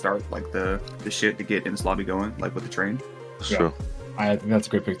that had to start like the shit to get Enies Lobby going, like with the train. It's Yeah. true. I think that's a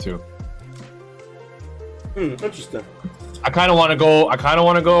great pick too. Interesting. I kind of want to go.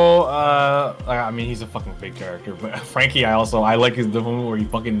 I mean, he's a fucking big character, but Frankie, I like the moment where he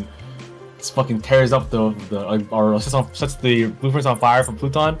fucking tears up or sets the blueprints on fire from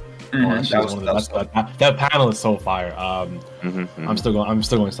Pluton. That panel is so fire. I'm still going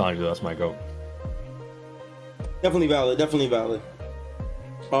Sanji. That's my go. Definitely valid. Do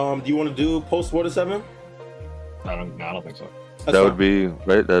you want to do post Water 7? I don't think so. That's That fine. would be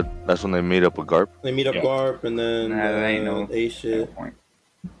right. That's when they meet up with Garp. They meet up Yeah. Garp and then Nah, that ain't no A shit. point.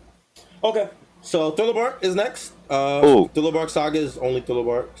 Okay, so Thriller Bark is next. Oh. Thriller Bark Saga is only Thriller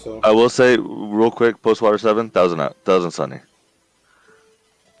Bark. So I will say real quick, post Water 7, that wasn't Sunny.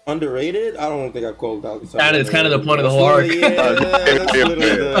 underrated. I don't think I called that. That is kind of the point of the whole arc. Yeah, that's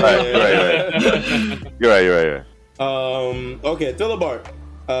literally the- Right. You're right. Okay, Thriller Bark.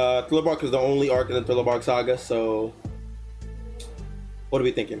 Thriller Bark is the only arc in the Thriller Bark Saga. So, what are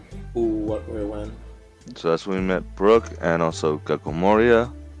we thinking? Ooh, what, where, when? So that's when we met Brooke and also Gakko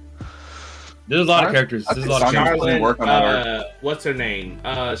Moria. There's a lot of characters. There's a lot of Sanji characters. doesn't work on that arc. What's her name?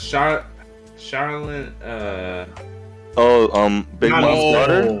 Charlotte. Big No. Mom's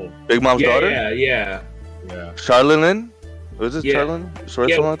daughter. Big Mom's daughter. Yeah. Charlene. Was it Yeah. Charlene? Sorry,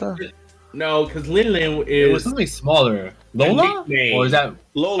 Yeah. something like that. No, because Linlin It was is something smaller. Lola? nickname. Or is that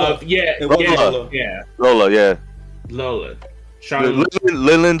Lola. yeah, It was yeah, Lola. yeah, Lola, yeah. Lola. Charlotte.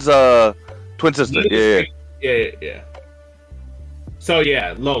 Lillian's twin sister. Yeah. So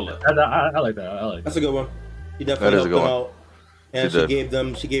yeah, Lola. I like that. I like that. That's a good one. He That definitely is a helped good them one. out. And She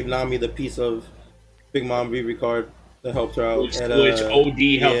did. she gave Nami the piece of Big Mom Riri card that helped her out. Which And,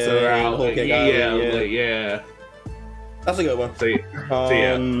 OD helps her yeah, out. okay, Yeah, got it, yeah. That's a good one. So yeah.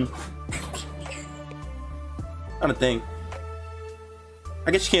 Trying to think.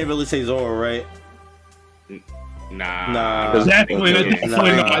 I guess you can't really say Zoro, right? Nah. Definitely,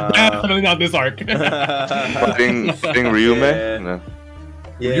 definitely not this arc. Thing Ryume? Yeah. No.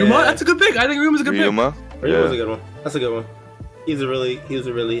 Yeah. Ryuma, that's a good pick. I think Ryuma's a good Ryuma? Ryuma's a good one. That's a good one. He was a really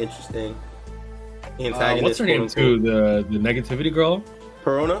interesting pick. antagonist. What's her name too? The negativity girl.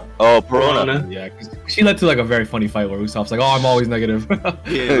 Perona? Oh, Perona. Yeah, 'cause she led to like a very funny fight where Usopp's like, "Oh, I'm always negative."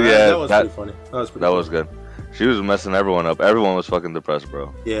 Yeah, that was pretty funny. That was good. She was messing everyone up. Everyone was fucking depressed,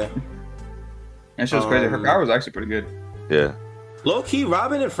 bro. Yeah. And she was crazy. Her power was actually pretty good. Yeah. Low key,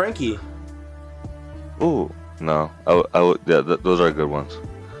 Robin and Frankie. Ooh, no. Those are good ones.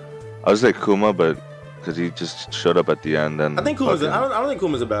 I would say Kuma, but because he just showed up at the end and. I think Kuma's. I don't think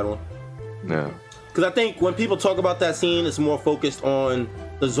Kuma's a bad one. Yeah. Because I think when people talk about that scene, it's more focused on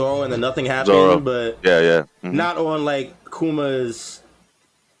the Zoro and the nothing happened, Zoro. but Yeah. Mhm. not on like Kuma's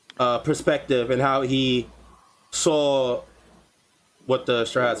perspective and how he saw what the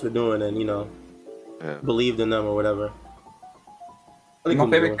Straw Hats were doing and believed in them or whatever. I think My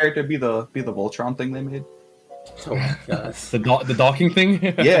Kuma's favorite good. character be the Voltron thing they made. Oh my gosh. the docking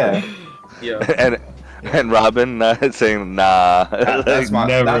thing. Yeah. Yeah. And Robin not saying nah. That's my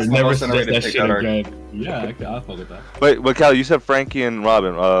never most suggest underrated that pick shit ever. again. Yeah, I'll fuck with that. Wait, but Cal, you said Frankie and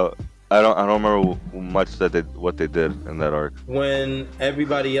Robin. I don't remember much what they did in that arc. When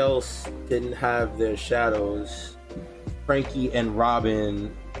everybody else didn't have their shadows, Frankie and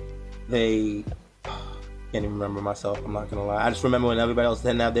Robin, they can't even remember myself. I'm not gonna lie. I just remember when everybody else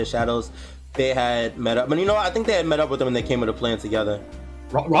didn't have their shadows, they had met up. But I think they had met up with them and they came with a plan together.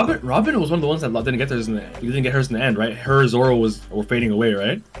 Robin was one of the ones that didn't get hers in the end. You didn't get hers in the end, right? Her Zoro were fading away,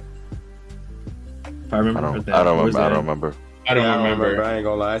 right? If I remember. I don't remember. I don't remember. I ain't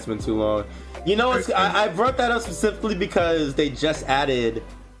gonna lie, it's been too long. I brought that up specifically because they just added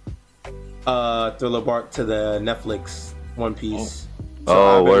Thriller Bark to the Netflix One Piece.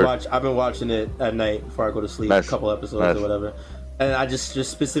 I've been watching it at night before I go to sleep, a couple episodes or whatever. And I just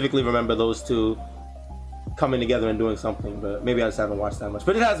specifically remember those two coming together and doing something, but maybe I just haven't watched that much.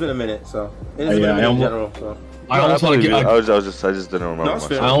 But it has been a minute, so it has been a minute in general. So I almost want to give. I just didn't remember. No,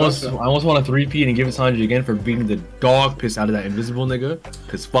 I almost want to 3P and give it Sanji again for beating the dog piss out of that invisible nigga.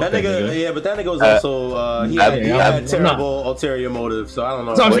 Cause fuck that nigga. Yeah, but that nigga was also he had terrible ulterior motive. So I don't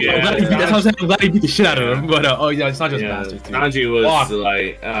know. Sanji, that's what I'm saying. I'm glad he beat the shit out of him. But Sanji's a bastard too. Sanji was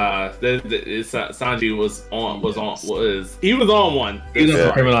like Sanji was on one. He was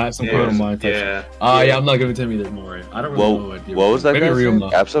on criminal mind. Yeah. I'm not giving Timmy that more. I don't really know what was that guy's name?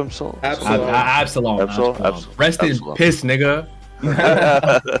 Absalom. Absalom. Rest in piss, nigga.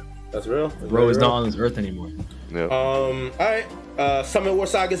 That's real. Bro is not on this earth anymore. Yeah. All right. Summit War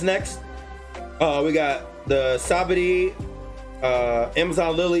Saga's next. We got the Sabati,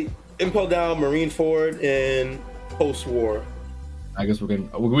 Amazon Lily, Impel Down, Marineford, and Post War. I guess we can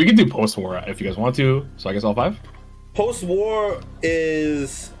do post war if you guys want to. So I guess all 5. Post War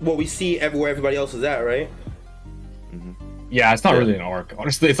is what we see everywhere everybody else is at, right? Mm-hmm. Yeah, it's not really an arc.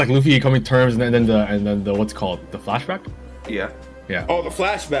 Honestly, it's like Luffy coming to terms, and then the what's it called, the flashback. Yeah. Oh, the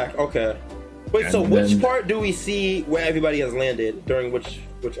flashback. Okay. Wait, so which part do we see where everybody has landed during which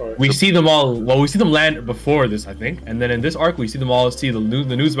arc? We see them all. Well, we see them land before this, I think, and then in this arc, we see them all see the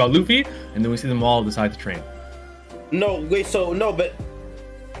news about Luffy, and then we see them all decide to train. No, wait. So no, but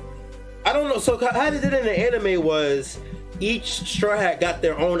I don't know. So how they did it in the anime was each Straw Hat got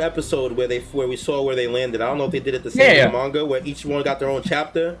their own episode where we saw where they landed. I don't know if they did it the same in the manga where each one got their own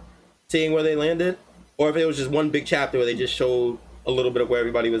chapter, seeing where they landed, or if it was just one big chapter where they just showed a little bit of where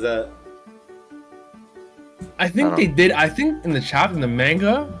everybody was at. I think they did. I think in the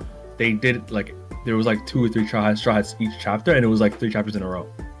manga, they did like there was like 2 or 3 Straw Hats each chapter, and it was like 3 chapters in a row.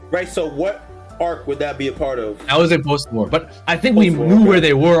 Right. So what arc would that be a part of? That was a post-war, but I think we knew where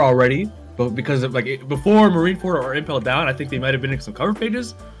they were already. But because of before Marineford or Impel Down, I think they might have been in some cover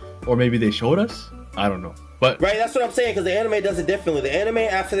pages, or maybe they showed us. I don't know. But right, that's what I'm saying, because the anime does it differently. The anime,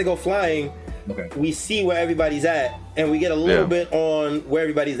 after they go flying, we see where everybody's at, and we get a little bit on where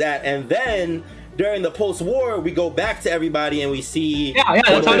everybody's at, and then during the post-war, we go back to everybody and we see. Yeah,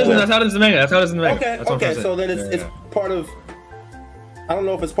 that's how it is. That's how it is in the manga. Okay. So then it's part of. I don't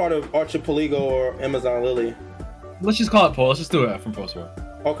know if it's part of Archipelago or Amazon Lily. Let's just call it Let's just do it from post-war.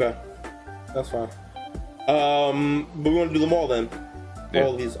 Okay, that's fine. But we want to do them all then. Yeah.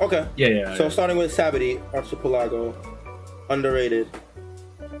 All of these. Okay. Yeah. So starting with Sabati, Archipelago, underrated.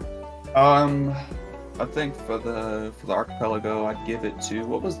 I think for the archipelago, I'd give it to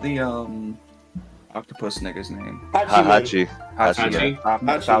what was the octopus nigga's name? Hachi. Hachi.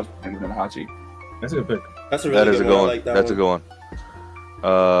 That's a good pick. That's a really good one. I like That's a good one.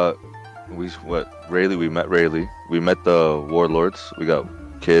 Rayleigh? We met Rayleigh. We met the warlords. We got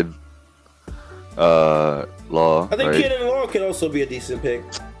Kid, Law. I think right? Kid and Law could also be a decent pick.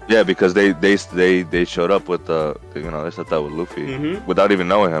 Yeah, because they showed up with they set that with Luffy without even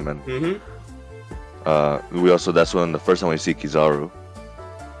knowing him, and we also that's when the first time we see Kizaru.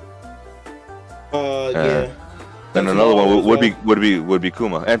 Yeah. And another one would be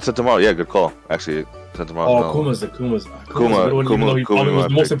Kuma and Sentomaru. Yeah, good call. Actually, Sentomaru. Oh, Kuma's Kuma was the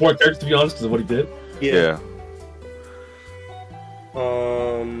most important character, to be honest, because of what he did. Yeah.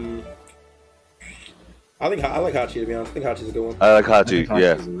 I like Hachi, to be honest. I think Hachi's a good one. I like Hachi.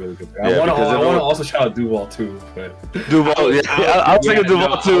 Yeah. Is a really good I want to also shout out Duval too, but Duval. Yeah, I'll take a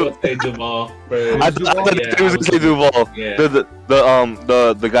Duval too. I would say Duval. I thought he was gonna say Duval. Yeah.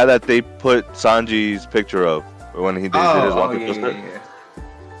 The guy that they put Sanji's picture of when he did his one poster.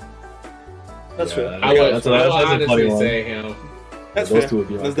 That's fair. I would honestly say him. That's those fair. two would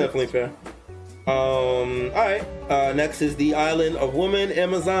be That's definitely fair. Alright. Next is the Island of Women,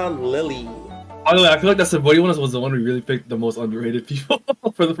 Amazon Lily. By the way, I feel like that Savoy one was the one we really picked the most underrated people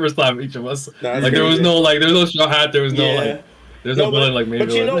for the first time, each of us. There was no Straw Hat, there was no villain like maybe.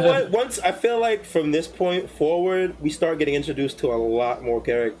 But you know what? Once I feel like from this point forward, we start getting introduced to a lot more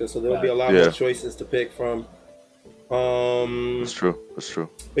characters, so there'll be a lot more choices to pick from. That's true.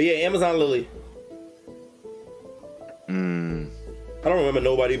 But yeah, Amazon Lily. I don't remember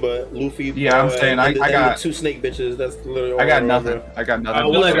nobody but Luffy. Yeah, I'm saying I got the two snake bitches. That's literally all I got nothing. I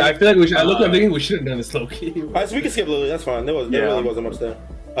feel like we should. I'm thinking we should have done this low key. Alright, so we can skip Lily. That's fine. There really wasn't much there.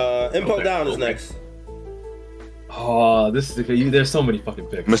 Impel Down is next. Oh, this is there's so many fucking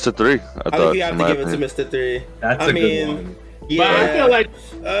picks. Mr. 3. I think you have to give it to Mr. 3. That's a good one. Yeah, but I feel like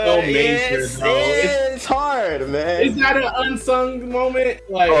so major, it's hard, man. Is that an unsung moment?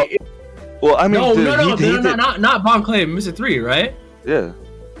 Like, well, I mean, not Bon Clay, Mr. 3, right? Yeah.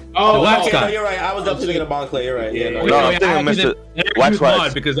 Oh, okay, no, you're right. I was definitely thinking of Bon Clay. You're right. Yeah, I'm thinking Mr. Wax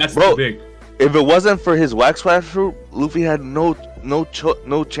Wax, because that's bro, too big. If it wasn't for his Wax Wax fruit, Luffy had no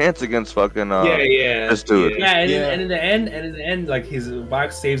chance against fucking this dude. Yeah, and in the end, like his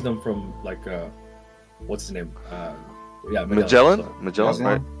wax saves them from like what's his name? Magellan,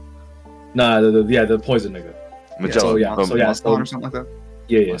 right? Nah, the poison nigga. Magellan. So or something like that.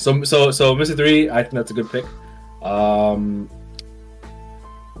 Yeah. So Mr. 3, I think that's a good pick.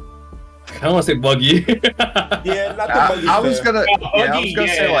 I don't want to say Buggy. Yeah, not the Buggy. I was gonna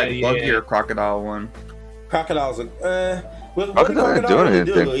say like Buggy or Crocodile one. Crocodile's what Crocodile did doing really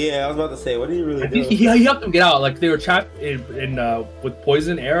do? anything. Yeah, I was about to say, what did he really do? He helped them get out. Like they were trapped in with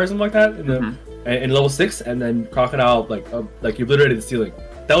poison air or something like that in level 6, and then Crocodile like he obliterated the ceiling.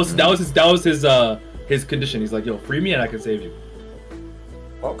 That was his condition. He's like, yo, free me and I can save you.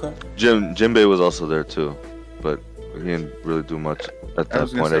 Okay. Jinbei was also there too, but he didn't really do much at that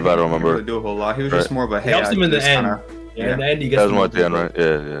point. If I don't remember, really do a whole lot. He was just more of a he helps him in the end. In the end, he gets. That was more at the end, right?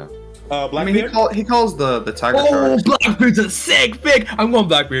 Yeah. Blackbeard? I mean, he calls the tiger shark. Oh, Blackbeard's a sick pick. I'm going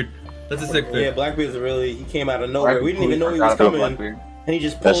Blackbeard. That's a sick pick. Yeah, Blackbeard's he came out of nowhere. We didn't even know he was coming, and he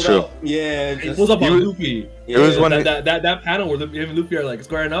just pulled up. Yeah, he pulls up on Luffy. It was when that panel where him and Luffy are like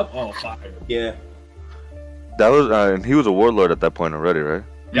squaring up. Oh, fire. Yeah. That was and he was a warlord at that point already, right?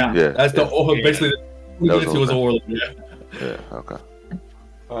 Yeah. That's basically. He was a warlord. Yeah. Okay.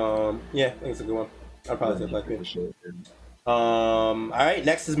 Yeah, I think it's a good one. I'd probably say Blackbeard. All right,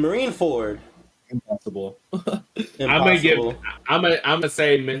 next is Marineford. Impossible. I'm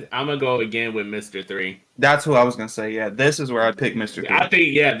gonna go again with Mr. 3. That's who I was gonna say. Yeah, this is where I'd pick Mr. 3. I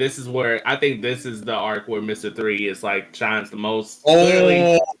think this is the arc where Mr. 3 is like shines the most. Oh,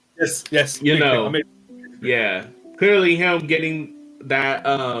 clearly, yes. Yeah. Clearly, him getting that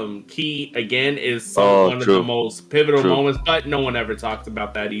key again is one of the most pivotal moments, but no one ever talks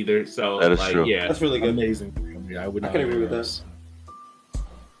about that either. So that is true. Yeah, that's really good. Amazing. Yeah, I can agree with that.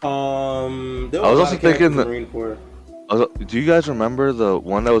 I was also thinking do you guys remember the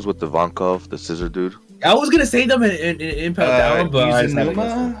one that was with the Ivankov, the scissor dude? I was gonna say them in Impel Down, but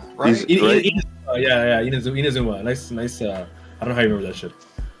Inazuma, right? Inazuma. Nice. I don't know how you remember that shit.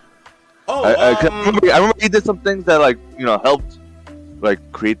 Oh, I remember he did some things that helped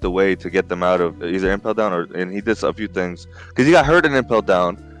create the way to get them out of either Impel Down and he did a few things because he got hurt in Impel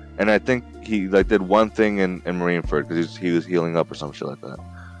Down, and I think he did one thing in Marineford because he was healing up or some shit like that.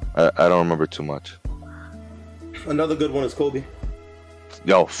 I don't remember too much. Another good one is Kobe.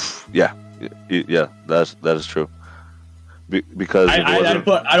 Yo, yeah, that is true. Because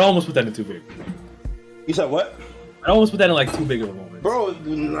I'd almost put that in too big. You said what? I'd almost put that in like too big of a moment. Bro,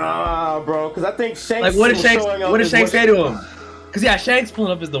 nah, bro, because I think Shanks. Like, what did Shanks say to him? Because yeah, Shanks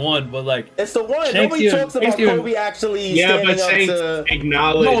pulling up is the one, but like It's the one. Shanks Nobody giving- talks about Shanks giving- Kobe actually Yeah, standing but up Shanks to.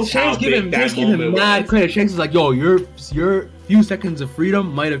 acknowledged no, how Shanks big giving that him moment mad was. credit. Shanks is like, yo, your few seconds of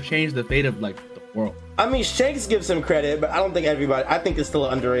freedom might have changed the fate of like the world. I mean, Shanks gives him credit, but I don't think everybody. I think it's still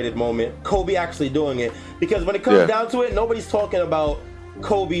an underrated moment. Kobe actually doing it, because when it comes Yeah. down to it, nobody's talking about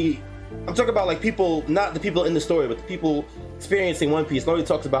Kobe. I'm talking about like people, not the people in the story, but the people experiencing One Piece. Nobody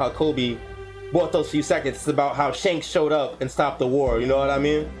talks about how Kobe bought those few seconds. It's about how Shanks showed up and stopped the war. You know what I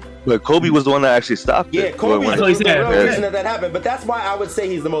mean? But Kobe was the one that actually stopped Yeah, it. Kobe's When- the That's what he real said. reason that happened. But that's why I would say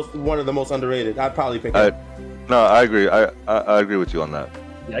he's one of the most underrated. I'd probably pick I- him. No, I agree. I agree with you on that.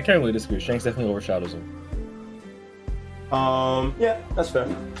 Yeah, I can't really disagree. Shanks definitely overshadows him. Yeah, that's fair.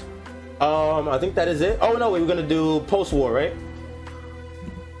 I think that is it. Oh no, we were gonna do post-war, right?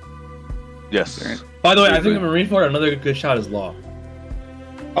 Yes. By the way, I think in Marineford, another good shot is Law.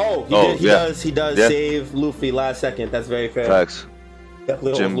 Oh, he does Yeah. save Luffy last second. That's very fair. Facts.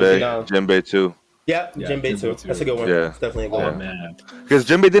 Definitely holds Luffy down. Jinbei too. Yeah, Yeah, Jinbei too. Jinbei too. That's a good one. Yeah. It's definitely a good Oh one. man, Because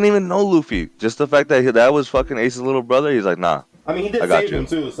Jinbei didn't even know Luffy. Just the fact that that was fucking Ace's little brother, he's like, nah. I mean, he did I got save you. him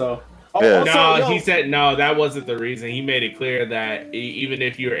too. So. Yeah. Also, No, yo, he said no. That wasn't the reason. He made it clear that even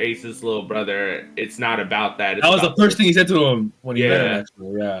if you're Ace's little brother, it's not about that. It's that was the about first thing he said to him when he met him. Yeah.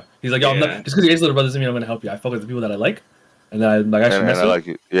 Actually, yeah, he's like, yo, I'm Yeah. not, just because you're his little brother doesn't mean I'm gonna help you. I fuck with the people that I like, and that I like actually And mess I with. like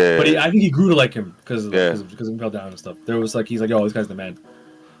it. Yeah. But I think he grew to like him because Yeah. because he fell down and stuff. There was like he's like, yo, this guy's the man.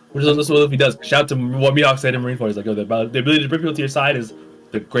 Which is what he does. Shout out to what Mihawk said in Marineford. He's like, yo, the ability to bring people to your side is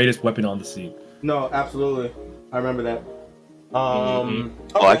the greatest weapon on the sea. No, absolutely. I remember that. Oh,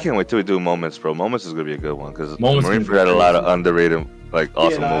 okay. I can't wait till we do Moments, bro. Moments is gonna be a good one because Moments is Marineford had a lot of underrated, like,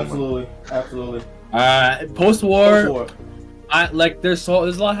 awesome Yeah, no, moments. absolutely. Post-war, Post-war. I like there's a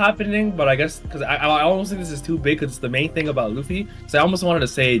lot happening, but I guess because I almost think this is too big because it's the main thing about Luffy. So I almost wanted to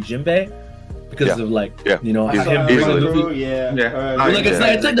say Jinbei because Yeah. of like Yeah. you know He's- him easily. bringing Luffy. Yeah. Yeah. Alright. But, like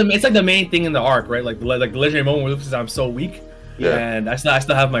Yeah. it's like the main thing in the arc, right? Like the legendary moment where Luffy says, "I'm so weak," Yeah. and I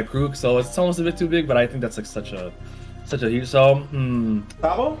still have my crew, so it's almost a bit too big. But I think that's like such a huge. So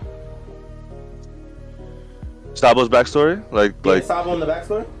Sabo? Stabo's backstory, like, Sabo in the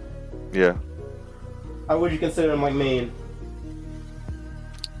backstory? yeah. How would you consider him like main?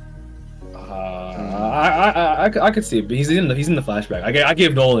 I could see it, but he's in the flashback. I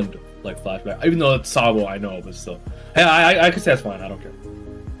gave Nolan like flashback, even though it's Sabo, I know, but still. Hey, I could say that's fine. I don't care.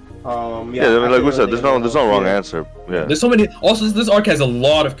 Yeah, I mean, like we said, there's no wrong answer. Yeah. There's so many. Also, this arc has a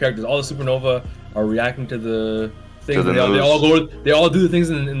lot of characters. All the Supernova are reacting to the things. To the They all news. go. They all do the things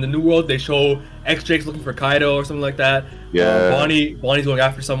in the new world. They show X-Drake's looking for Kaido or something like that. Yeah. Bonnie's going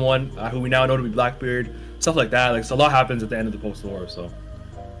after someone who we now know to be Blackbeard. Stuff like that. Like, so a lot happens at the end of the post-war. So.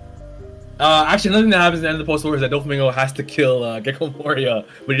 Actually, another thing that happens at the end of the post-war is that Doflamingo has to kill Gecko Moria,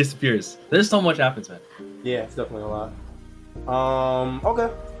 but he disappears. There's so much happens, man. Yeah, it's definitely a lot.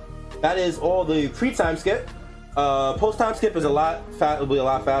 Okay. That is all the pre-time skip. Post-time skip is will be a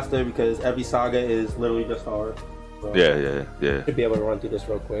lot faster because every saga is literally just hard. So Yeah. Should be able to run through this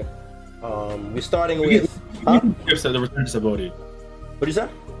real quick. We're starting We with. can skip the Return to Saboti. What'd you say?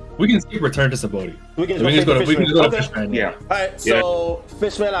 We can skip Return to Saboti. We can We just can go just go to Okay. Fishman. Yeah. All right. So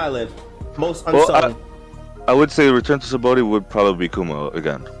Fishman Island, most Well, unsung. I would say Return to Saboti would probably be Kuma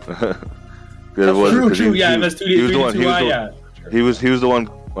again. True. Yeah, MS2D, he was the one. 3D2I, yeah. He was the one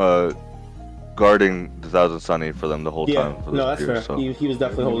guarding the Thousand Sunny for them the whole Yeah. time. For No, this that's period, fair. so, He was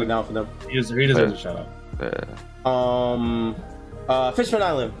definitely holding down for them. He deserves a shout out. yeah. Fishman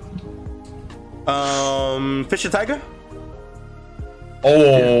Island. Fisher Tiger.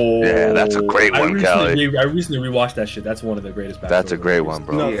 Oh, Yeah, that's a great one, Callie. I recently rewatched that shit. That's one of the greatest. That's a backstories. great one,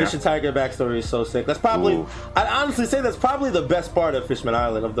 bro. No, Yeah. Fisher Tiger backstory is so sick. That's probably. Oof. I'd honestly say that's probably the best part of Fishman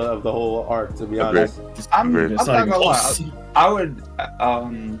Island of the whole arc. To be Agreed. honest. I'm Agreed. not It's not even gonna lie. close. I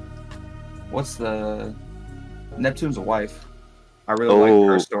would. What's the Neptune's wife? I really like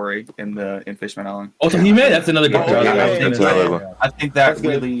her story in Fishman Island. Also, Hime, that's another good. Oh, character. yeah, I was yeah, gonna yeah. say, Yeah. I think that That's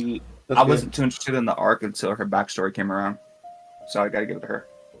good. really. That's I good. wasn't too interested in the arc until her backstory came around, so I gotta give it to her.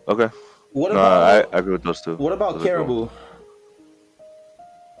 Okay. What No, about I agree with those two. what about Those are cool. Caribou?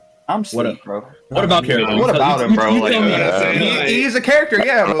 I'm What sleep, bro. What about Caribou? What about him, bro? You Like, tell me. Yeah. he's a character,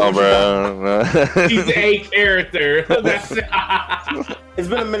 yeah. But Oh, bro. He's a character. That's It's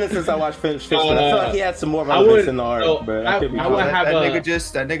been a minute since I watched Fishman. I feel like he had some more I relevance would- in the arc, so, but I- I could be I wrong. would have that a-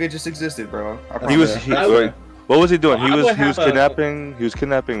 nigga just existed, bro. He was. That's Wait, what was he doing? I He would was have a- kidnapping. He was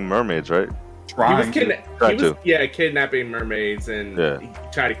kidnapping mermaids, right? he trying was, to. kidnapping mermaids and Yeah. he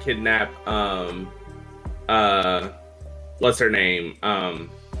tried to kidnap what's her name?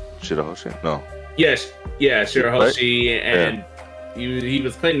 Shirahoshi? No. Shirahoshi, and he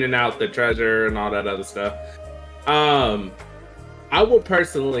was cleaning out the treasure and all that other stuff. I will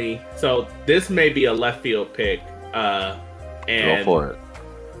personally. So this may be a left field pick. And Go for it.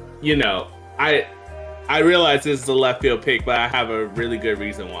 you know, I realize this is a left field pick, but I have a really good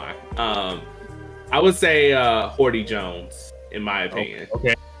reason why. I would say Horty Jones, in my opinion.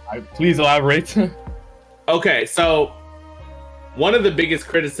 Okay. Please elaborate. Okay, so one of the biggest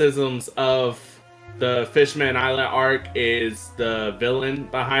criticisms of the Fishman Island arc is the villain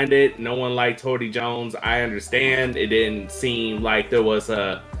behind it. No one liked Horty Jones. I understand. It didn't seem like there was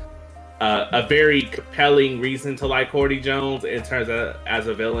a very compelling reason to like Horty Jones in terms of as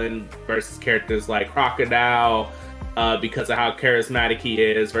a villain versus characters like Crocodile, because of how charismatic he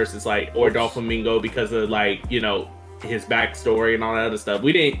is, versus like or Doflamingo because of like, you know, his backstory and all that other stuff.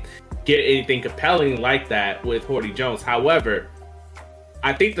 We didn't get anything compelling like that with Horty Jones. However,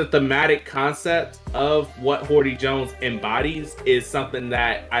 I think the thematic concept of what Horty Jones embodies is something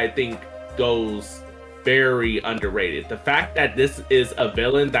that I think goes very underrated. The fact that this is a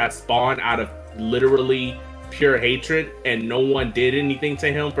villain that spawned out of literally pure hatred and no one did anything to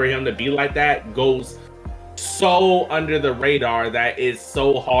him for him to be like that goes so under the radar that is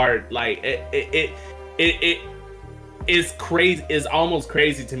so hard. Like it is crazy, is almost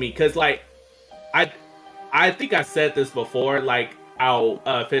crazy to me, because like I think I said this before, like how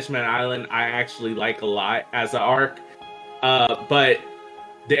Fishman Island I actually like a lot as an arc,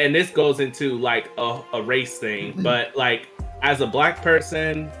 and this goes into like a race thing, but like as a black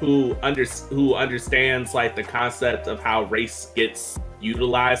person who understands like the concept of how race gets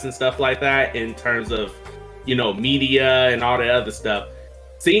utilized and stuff like that in terms of, you know, media and all that other stuff.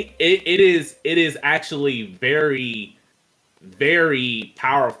 See, it is actually very, very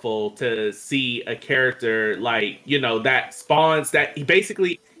powerful to see a character like, you know, that spawns that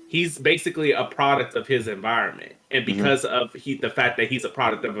he's basically a product of his environment, and because of the fact that he's a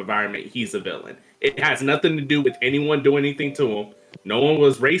product of environment, he's a villain. It has nothing to do with anyone doing anything to him. No one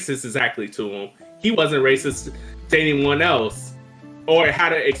was racist exactly to him. He wasn't racist to anyone else, or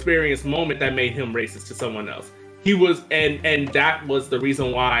had an experience moment that made him racist to someone else. He was, and that was the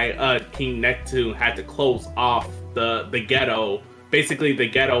reason why King Neptune had to close off the ghetto, basically the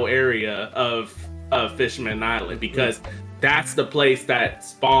ghetto area of Fishman Island, because that's the place that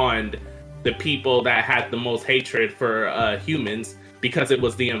spawned the people that had the most hatred for humans, because it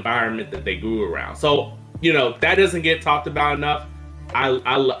was the environment that they grew around. So, you know, that doesn't get talked about enough.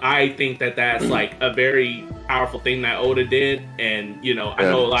 I think that's like a very powerful thing that Oda did, and you know, I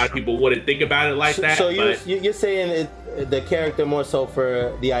know a lot of people wouldn't think about it like that. So you're saying the character more so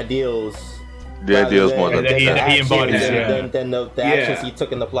for the ideals. The ideals more than he embodies than the actions he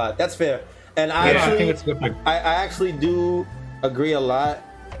took in the plot. That's fair. And I actually do agree a lot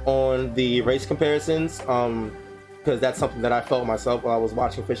on the race comparisons, because that's something that I felt myself while I was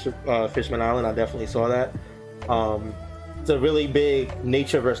watching Fishman Island. I definitely saw that. It's a really big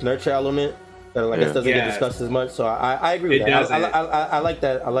nature versus nurture element that I guess doesn't get discussed as much. So I agree with that. I like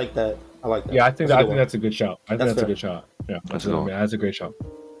that. I like that. Yeah, I think that's a good shout. That's a good shot. Yeah, that's a great shot.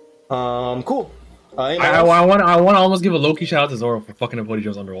 Cool. I want to almost give a low-key shout out to Zoro for fucking up Horty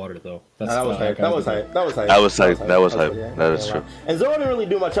Jones underwater though. That was hype. That was hype. That is true. And Zoro didn't really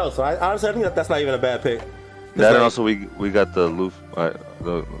do much else, so I think that's not even a bad pick. That, and also we got the Luffy,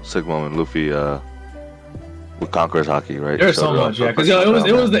 the sick moment. Luffy with Conqueror's Haki, right? There's so much, because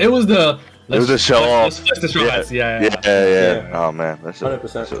it was the show off. Yeah. Oh man, that's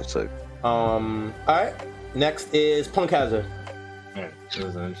 100%. So sick. All right. Next is Punk Hazard. All right, that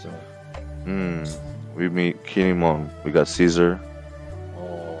was an interesting one. We meet Kinemon. We got Caesar.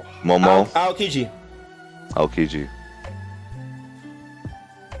 Momo. Aokiji.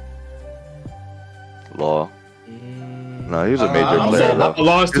 Law. No, he was a major player.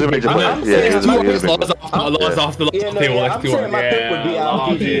 Law's a major player. Law's off the table. I'm saying my pick would be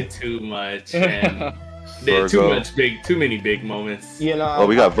Aokiji. Did too much. And too many big moments. You know. Oh,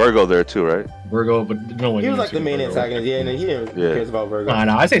 we got Virgo there too, right? Virgo, but no one. He was like the main antagonist. Yeah, and he didn't cares about Virgo.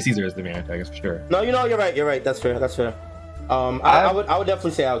 No, I say Caesar is the main antagonist for sure. No, you know, you're right. That's fair. I would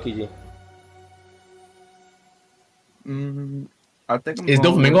definitely say Aokiji. I think Is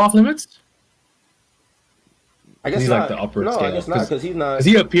Doflamingo off limits? I guess he's not. like the upper No, scale. I guess not, because he's not. Because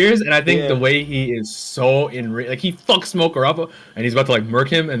he appears, and I think the way he is so like he fucks Smoker up, and he's about to like murk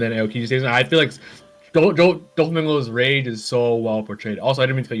him, and then Aokiji saves him. I feel like Doflamingo's rage is so well portrayed. Also, I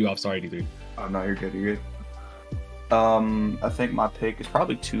didn't mean to cut you off. Sorry, D3. Oh no, you're good. I think my pick is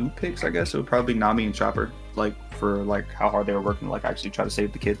probably two picks. I guess it would probably be Nami and Chopper, like for like how hard they were working, like actually try to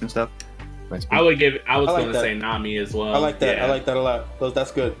save the kids and stuff. I was going to say Nami as well. I like that. Yeah. I like that a lot.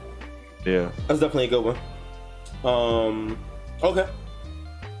 That's good. Yeah, that's definitely a good one. Okay.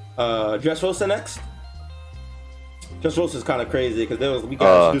 Dressrosa next. Dressrosa is kind of crazy because we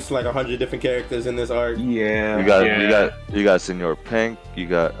got introduced to like 100 different characters in this arc. Yeah. You got Senor Pink. You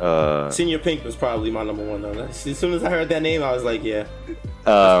got Senior Pink was probably my number one though. As soon as I heard that name, I was like, yeah.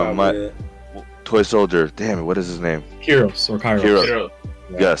 My Toy Soldier. Damn it, what is his name? Heroes or Kairos. Hero.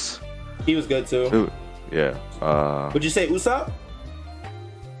 Yeah. Yes. He was good too. Yeah. Would you say Usopp?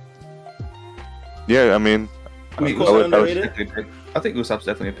 Yeah, I mean, I mean, I think Usopp's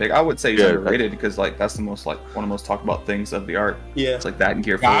definitely a pick. I would say he's underrated because like that's the most like one of the most talked about things of the arc. Yeah, it's like that and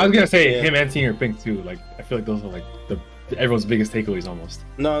Gear 4. I was gonna say him and Senior Pink too. Like I feel like those are like everyone's biggest takeaways almost.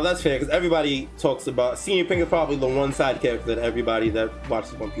 No, that's fair because everybody talks about Senior Pink is probably the one side character that everybody that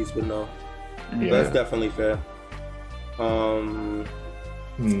watches One Piece would know. Yeah. That's definitely fair.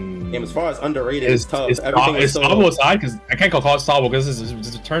 And as far as underrated, it's tough. It's almost side because I can't call it Sabo because this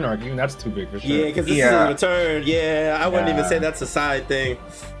is a turn arc. Even that's too big for sure. Yeah, because this is a return. Yeah, I wouldn't even say that's a side thing.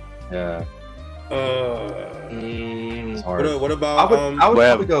 Yeah. What about? I would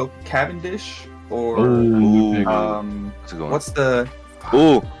probably go Cavendish or what's the?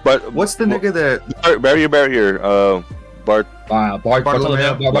 What's the nigga that? Barrier.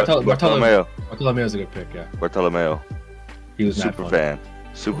 Bartolomeo is a good pick. Yeah. Bartolomeo. He was super fan.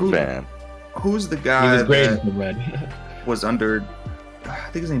 Who's the guy he was great that in Red. was under? I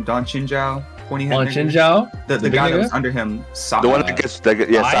think his name Don Chinzhao. Don Chinzhao? The guy that was under him. The one that gets the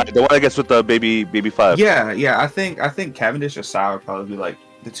one that gets with the baby 5. Yeah. I think Cavendish or Sai would probably be like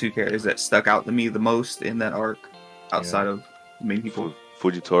the two characters that stuck out to me the most in that arc, outside of the main people.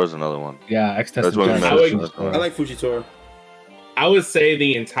 Fujitora's another one. Yeah, I like Fujitora. I would say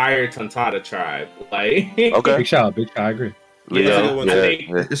the entire Tontada tribe. Like, okay, big shout, I agree.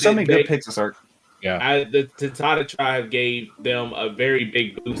 There's so many good picks this arc. Yeah, the Tontada tribe gave them a very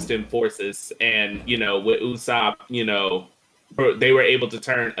big boost in forces, and with Usopp, they were able to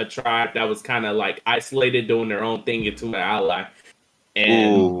turn a tribe that was kind of like isolated, doing their own thing, into an ally,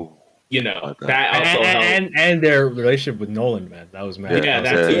 and that also helped. And their relationship with Nolan, man, that was mad.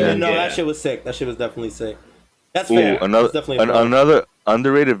 That shit was sick. That shit was definitely sick. That's fair. Another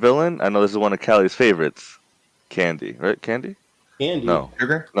underrated villain. I know this is one of Callie's favorites. Candy, right? Candy? No.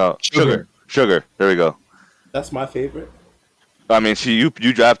 Sugar? No. Sugar. There we go. That's my favorite. I mean, you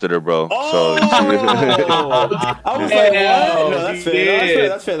drafted her, bro. Oh! So I was like, what? No,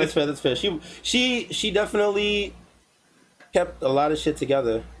 that's fair. She definitely kept a lot of shit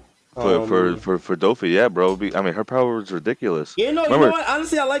together. For Dofi, yeah, bro. I mean, her power is ridiculous. Yeah, no, you know what?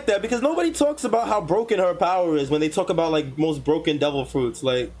 Honestly, I like that because nobody talks about how broken her power is when they talk about like most broken devil fruits.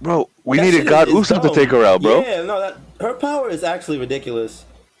 Like, bro, we needed God Usopp to take her out, bro. Yeah, no, her power is actually ridiculous.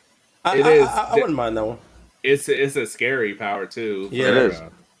 I wouldn't mind that one. It's a scary power too. Yeah, it is.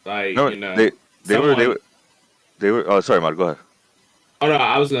 Like they were. Oh, sorry, Matt. Go ahead. Oh no,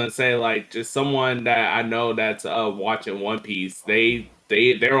 I was gonna say like just someone that I know that's watching One Piece.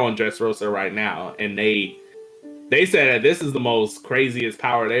 They're on Dressrosa right now, and they said that this is the most craziest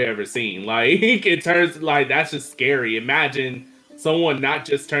power they've ever seen. Like it turns like that's just scary. Imagine someone not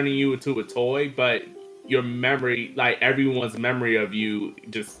just turning you into a toy, but your memory, like everyone's memory of you,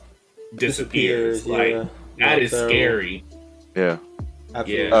 just disappears. Like that is scary. Yeah.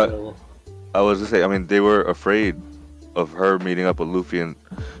 Absolutely. I was gonna say, I mean, they were afraid of her meeting up with Luffy and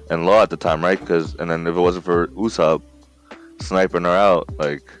Law at the time, right? And then if it wasn't for Usopp sniping her out,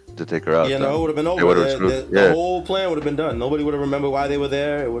 like to take her out, it would have been over. The whole plan would have been done. Nobody would have remembered why they were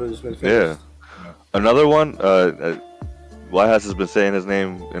there. It would have just been finished. Yeah. Another one, Whitehouse has been saying his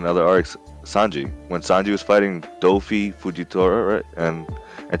name in other arcs, Sanji. When Sanji was fighting Dofi, Fujitora, right, and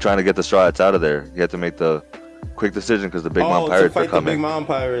trying to get the Straw Hats out of there, he had to make the quick decision because the Big Mom Pirates are coming. The Big Mom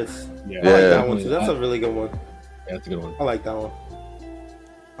Pirates. Yeah. I like that one too. That's a really good one. Yeah, that's a good one. I like that one.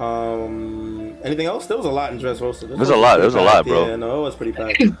 Anything else? There was a lot in Dressrosa. There's a lot, bro. Yeah, no, it was pretty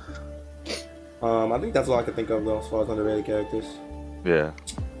packed. I think that's all I can think of though, as far as underrated characters. Yeah.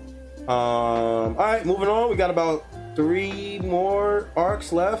 All right, moving on. We got about 3 more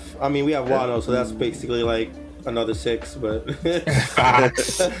arcs left. I mean, we have Wano, so that's basically like another 6. But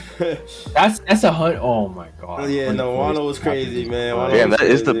that's a hunt. Oh my god. Yeah, no, Wano was crazy, man. Yeah, that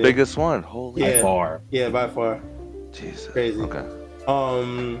is the biggest one. Holy. By far. Yeah, by far. Jesus. Crazy. Okay. All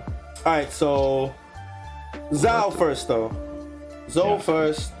right, so Zhao first though.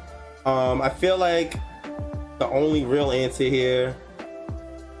 First. I feel like the only real answer here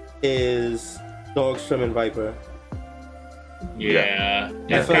is Dog, Shrimp, and Viper. Yeah,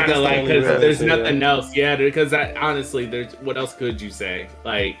 it's kind of like because there's nothing else. Yeah, because honestly, there's what else could you say?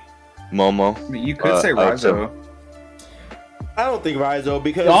 Like Momo. I mean, you could say Raizo. I don't think Raizo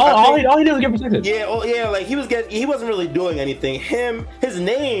because all he did was get protected. Yeah, like he wasn't really doing anything. His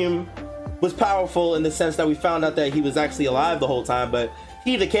name was powerful in the sense that we found out that he was actually alive the whole time, but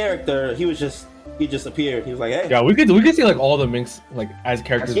he, the character, he just appeared. He was like, hey. Yeah, we could see like all the minks like as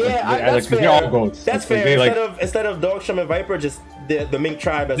characters. Yeah, like, that's fair. they're all goats. That's like, fair. They, Instead of Dogstrom and Viper, just the Mink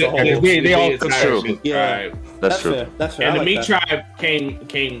tribe as a whole. they all. That's true. Yeah. That's true. Fair. That's fair. And I the like Meat that. Tribe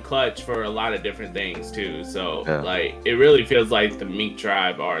came clutch for a lot of different things too. So Yeah. like it really feels like the Meat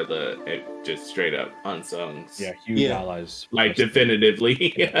Tribe are just straight up unsungs. Yeah, huge Yeah. allies. Like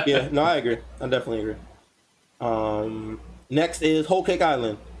definitively. Yeah, no, I agree. I definitely agree. Next is Whole Cake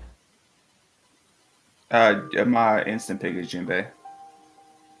Island. My instant pick is Jinbei.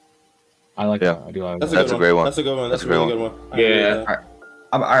 I like Yeah. that. I do like That's that. a great one. That's a good one. That's a That's a really great good one. I agree Yeah. with that.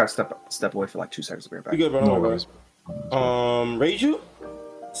 I gotta step away for like 2 seconds. I'll be right back. You good, bro? No Don't worry worries. about it. Reiju?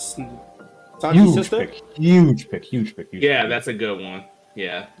 Sanji's Huge sister? pick. Huge pick. Huge pick. Huge Yeah, pick. that's a good one.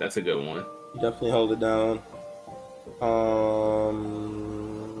 Yeah, that's a good one. You definitely hold it down.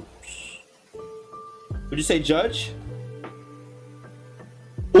 Would you say Judge?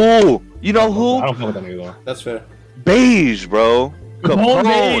 Ooh, you know who? I don't feel like that nigga though. That's fair. Beige, bro. Capone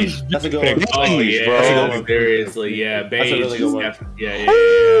Capone. Beige. That's a good one. Oh Beige, yeah, bro. seriously, yeah. That's a Beige really good is one.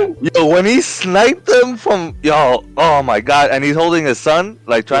 yeah. Yo, when he sniped them from oh my god, and he's holding his son,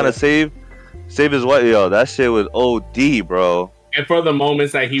 like trying Yeah. to save his wife. Yo, that shit was OD, bro. And for the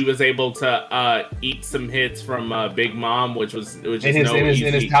moments that he was able to eat some hits from Big Mom, which is In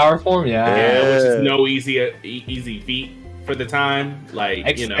his tower form, yeah, yeah. which is no easy feat for the time. Like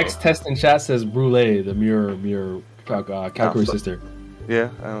X test in chat says Brule, the mirror Katakuri's sister. Yeah.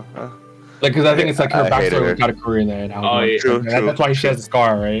 Like, because I think it's like her I hated backstory with her. Katakuri and then how Oh, yeah. True, like, true. that's why she has the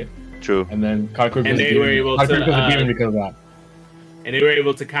scar, right? True. And then Katakuri And they were able to, becomes a demon because of that. and they were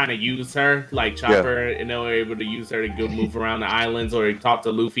able to kind of use her, like Yeah. Chopper, and they were able to use her to go move around the islands or talk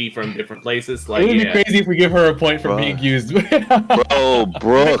to Luffy from different places. Like, It would be yeah, crazy if we give her a point for Bro. being used. Bro,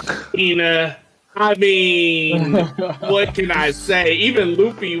 Brooke. Ina. I mean, what can I say? Even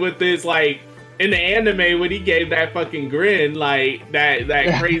Luffy with this, like, in the anime when he gave that fucking grin, like that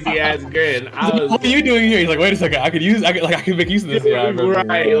crazy ass grin. I was What are you doing here? He's like, wait a second, I could make use of this. Yeah, I remember.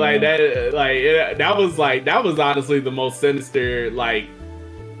 right, like that was honestly the most sinister like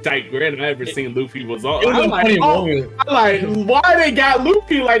type grin I ever seen Luffy was on. It was I'm a like, funny oh, moment. I'm like, why they got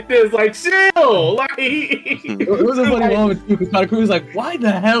Luffy like this? Like, chill, like. It was a funny moment too, because Katakuri was like, why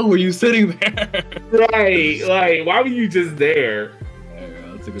the hell were you sitting there? Right, like, why were you just there?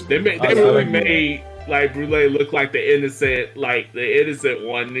 That's a good They point. really made like Brule look like the innocent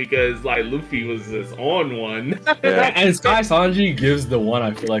one because like Luffy was just on one. Yeah. And Sky Sanji gives the one,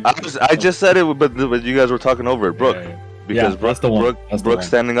 I feel like. I just said it, but you guys were talking over it, Brooke. Yeah. Because Yeah, that's the one. That's the Brooke one.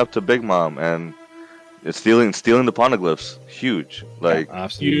 standing up to Big Mom and it's stealing the poneglyphs. Huge. Like,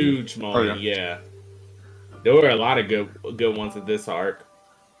 Absolutely. Huge moment, yeah. There were a lot of good ones in this arc.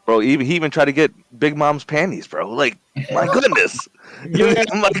 bro, he even tried to get Big Mom's panties, bro. Like, my goodness. Yeah.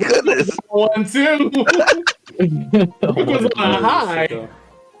 My goodness. One too. It was on a high.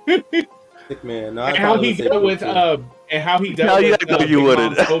 Sick man. No, And how he dealt with How you act like you Big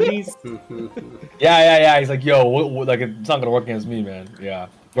wouldn't. Mom's homies. Yeah. He's like, yo, like it's not gonna work against me, man. Yeah.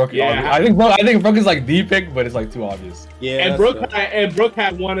 Brooke, Yeah. I think Brooke is like the pick, but it's like too obvious. Yeah, And that's Brooke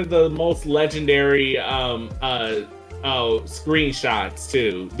had one of the most legendary screenshots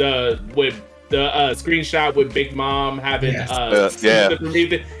too. The screenshot with Big Mom having Yes. Yeah.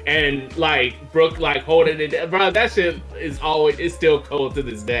 and like Brooke like holding it, bro. That shit is still cold to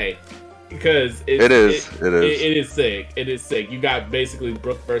this day because It is. it is sick. It is sick. You got basically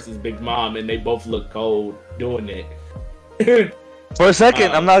Brooke versus Big Mom, and they both look cold doing it. For a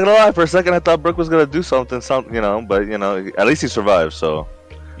second, I'm not gonna lie. For a second, I thought Brooke was gonna do something, but at least he survived. So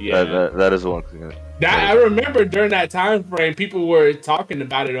Yeah. that is one. I remember during that time frame, people were talking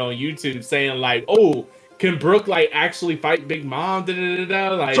about it on YouTube, saying like, "Oh, can Brooke like actually fight Big Mom?"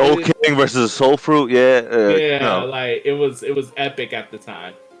 Like, Soul King versus Soul Fruit, yeah. like it was epic at the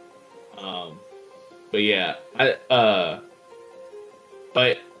time. But yeah,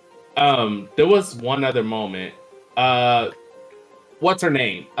 there was one other moment. What's her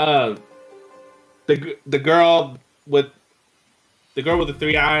name? The girl with the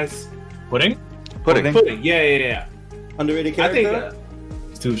 3 eyes. Pudding? Pudding. Yeah. underrated I character.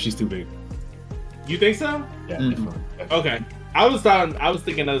 think. She's too big. You think so? Yeah. Mhm. definitely. Okay. I was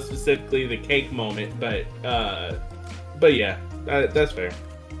thinking of specifically the cake moment, but yeah, that's fair.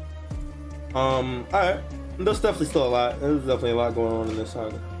 All right. There's definitely still a lot. There's definitely a lot going on in this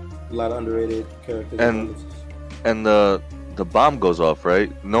saga. A lot of underrated characters. And the bomb goes off,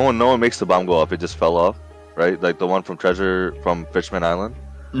 right? No one makes the bomb go off. It just fell off, right? Like the one from Fishman Island.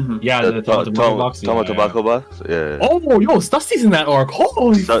 Mhm. Yeah, the tobacco box. Toma tobacco box. Yeah. Oh, yo, Stusty's in that arc.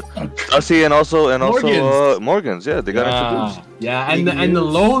 Holy fuck. Stussy and also Morgan's. Yeah, they got introduced. Yeah, and the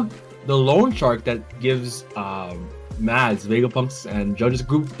loan shark that gives Mads, Vegapunks, and Judge's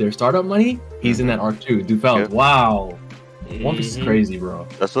group their startup money. He's in that arc too. Dufeld. Yeah. Wow. One Piece is crazy, bro.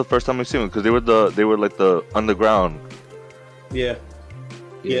 That's the first time we've seen them because they were like the underground. Yeah.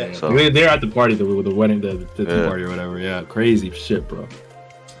 Yeah. So- They're at the party, the wedding, the tea party or whatever. Yeah, crazy shit, bro.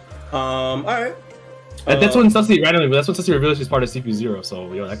 All right. That's when Stussy randomly. That's when Stussy reveals she's part of CP0.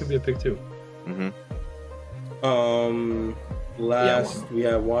 So yo, that could be a pick too. Last we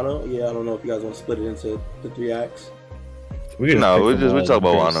have Wano. Yeah, I don't know if you guys want to split it into the 3 acts. We talk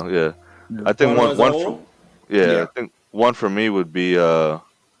about Wano. Yeah, I think Wano as a one. whole? I think one for me would be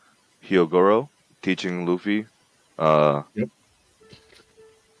Hyogoro teaching Luffy. Yep.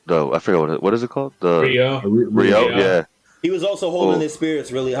 I forget what is it called? The Rio. Yeah. He was also holding his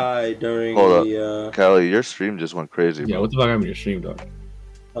spirits really high during Hold the. Callie, your stream just went crazy. Yeah, Bro. what the fuck happened to your stream, dog?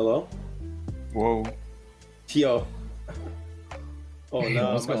 Hello. Whoa. Yo. Oh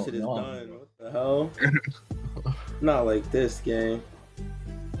no, what's my going shit is on, done. What the hell? Not like this game.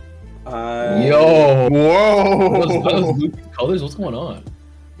 Yo, Whoa. those colors. What's going on?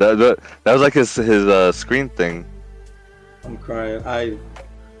 That was like his screen thing. I'm crying. I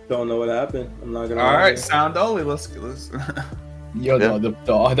don't know what happened. I'm not gonna. All lie. right, sound only. Let's. Yo, Yeah. the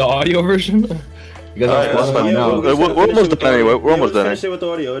audio version. You guys Alright, are that's fine fine. now. We're almost done anyway. We're almost done. Finish it with the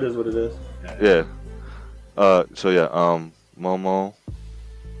audio. It is what it is. Yeah.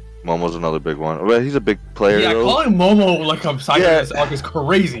 Momo's another big one. Well, he's a big player. Yeah, though. calling Momo like I'm psyched Yeah. this arc is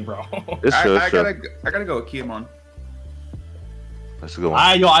crazy, bro. It's true. I It's true. gotta go with Kiemon. That's a good one.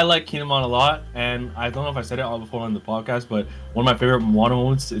 I like Kinemon a lot, and I don't know if I said it all before on the podcast, but one of my favorite Wano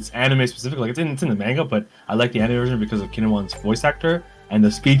moments, it's anime specific, like it's in the manga, but I like the anime version because of Kinemon's voice actor and the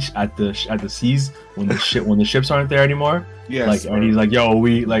speech at the seas when the ships aren't there anymore. Yes. Like, and he's like, "Yo,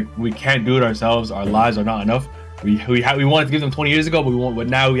 we can't do it ourselves. Our lives are not enough. We wanted to give them 20 years ago, but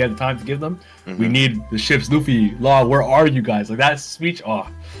now we have the time to give them. We need the ships. Luffy, Law, where are you guys? Like that speech. Oh,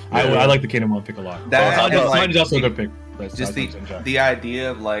 I like the Kinemon pick a lot. That Sanji's also a good pick. Just the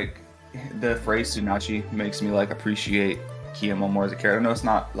idea of like the phrase Tsunachi makes me like appreciate Kiemon more as a character. I know it's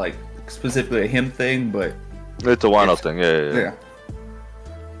not like specifically a him thing, but It's a Wano thing. Yeah.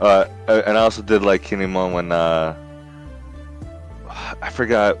 And I also did like Kinemon when I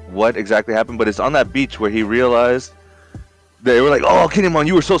forgot what exactly happened, but it's on that beach where he realized they were like, "Oh, Kinemon,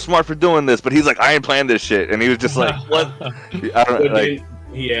 you were so smart for doing this," but he's like, "I ain't planned this shit," and he was just like, "What?" I don't know, like.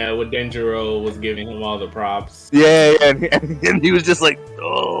 Yeah, when Denjiro was giving him all the props. Yeah, and he was just like,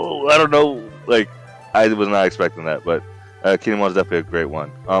 "Oh, I don't know." Like, I was not expecting that, but Kinemon's definitely a great one.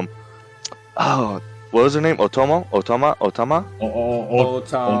 What was her name? Otama? Otama?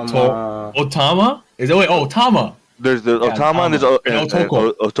 Is it Otama? There's the Otama and there's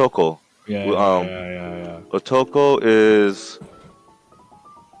Otoko. Otoko. Yeah. Otoko is,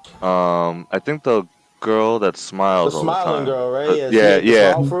 I think the girl that smiles The all the time. smiling girl, right?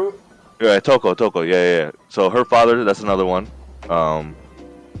 Yeah. Smile fruit? Yeah, Toko. Yeah. So her father, that's another one.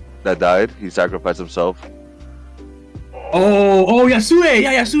 That died. He sacrificed himself. Oh, Yasue.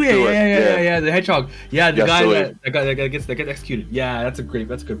 Yeah, Yasue. Yeah. Yeah. The hedgehog. Yeah, the Yasue. guy that gets executed. Yeah, that's a good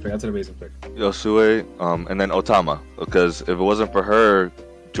pick. That's an amazing pick. Yosue, and then Otama, because if it wasn't for her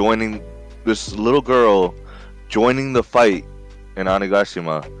joining this little girl, joining the fight in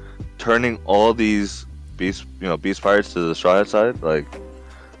Onigashima, turning all these beast pirates to the Straw Hat side, like,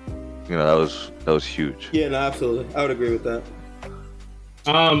 that was huge. Yeah, no, absolutely. I would agree with that.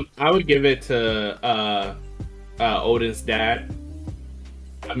 I would give it to Odin's dad.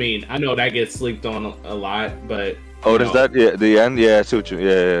 I mean, I know that gets slept on a lot, but Odin's dad, yeah, the end, yeah, I see what you,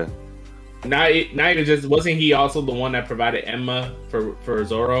 yeah. Not even just, wasn't he also the one that provided Emma for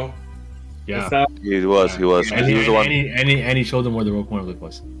Zoro? Yeah, He was. And He was the one. And he showed them where the real point of Luke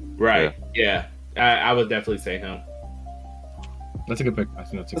was. Right. Yeah. I would definitely say him. That's a good pick. I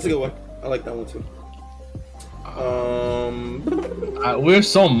think That's a good one. I like that one too. We're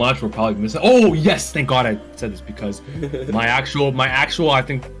so much we're probably missing. Oh yes, thank God I said this because my actual I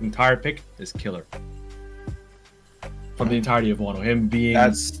think entire pick is Killer. From the entirety of Wano, him being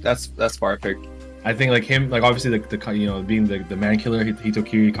that's far pick. I think like him, like obviously the being the man killer,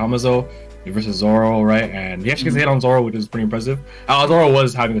 Hitokiri Kamazo versus Zoro, right? And he actually gets a hit on Zoro, which is pretty impressive. Zoro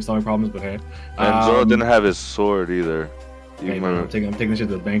was having his stomach problems, but hey. And Zoro didn't have his sword either. Hey, man, I'm taking this shit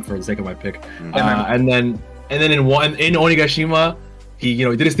to the bank for the sake of my pick. And then in Onigashima, he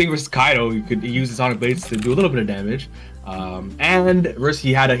did his thing versus Kaido. He used his Sonic Blades to do a little bit of damage. And versus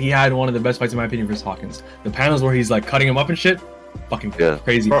he had one of the best fights in my opinion versus Hawkins. The panels where he's like cutting him up and shit. fucking Yeah.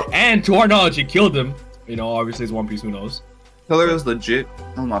 crazy. Bro. And to our knowledge, he killed him. You know, obviously it's One Piece. Who knows? Killer is legit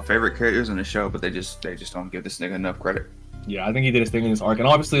one of my favorite characters in the show, but they just don't give this nigga enough credit. Yeah, I think he did his thing in this arc, and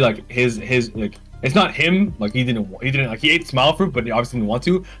obviously like his like it's not him. Like he didn't like he ate smile fruit, but he obviously didn't want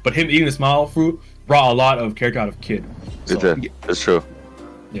to. But him eating the smile fruit brought a lot of character out of Kid. So, It did. That's true.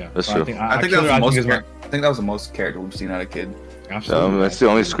 Yeah, That's so true. I think that was the most. I think that was the most character we've seen out of Kid. Absolutely. That's the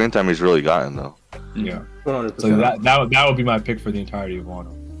only screen time he's really gotten though. Yeah. 100%. So that would be my pick for the entirety of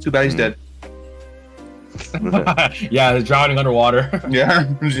Wano. Too bad he's dead. Yeah, they're drowning underwater. Yeah,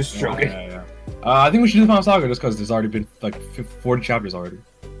 just Yeah, stroking. yeah. I think we should do the Final Saga just because there's already been like 40 chapters already.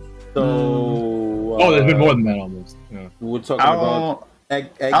 So, Oh, there's been more than that almost. Yeah. we're talking I about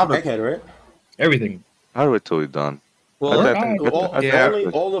don't. Egghead, right? Everything. How do we till we're done? Well, I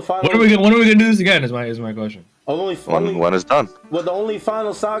think- all the final. When are we gonna do this again? Is my question. When it's done. Well, the only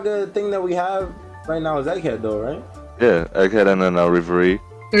final saga thing that we have right now is Egghead, though, right? Yeah, Egghead and then Reverie.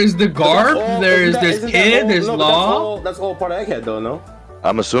 There's the Garp. There's Isn't that Kid. all- There's no, but Law. That's all part of Egghead, though, no?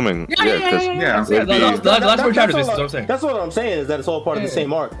 I'm assuming. Yeah. it'd be- The last 4 chapters. This is what I'm saying. That's what I'm saying. Is that it's all part of the Yeah.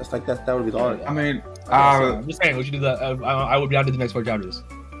 same arc? That's like that would be the arc. I mean, I'm just saying we should do that. I would be down to the next 4 chapters.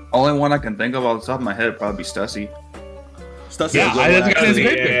 only one I can think of off the top of my head would probably be Stussy. Stussy Yeah, is a good one, that's a actually.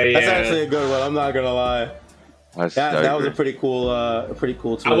 great pick. That's actually a good one. I'm not gonna lie. I That was agree. a pretty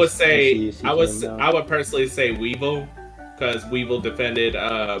cool twist. I would say when she came down. I would personally say Weevil, because Weevil defended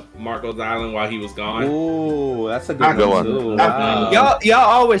Marco's Island while he was gone. Ooh, that's a Good good one. one too. Wow. Y'all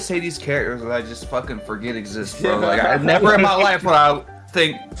always say these characters that I just fucking forget exist, bro. Like I never in my life would I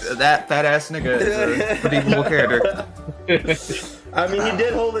think that fat ass nigga is a believable character. I mean, he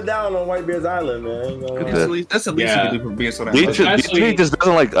did hold it down on Whitebeard's Island, man. You know, He did. That's the least Yeah. you can do for being so damn Dietrich, lucky. Especially- Dietrich just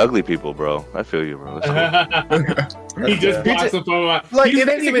doesn't like ugly people, bro. I feel you, bro. That's cool. He just blocks him from like, he's it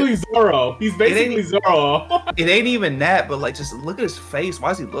ain't basically Zoro. He's basically Zoro. It ain't even that, but like just look at his face. Why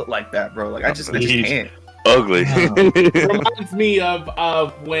does he look like that, bro? Like I just can't. Ugly. Reminds me of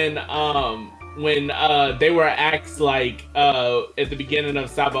when they were asked like at the beginning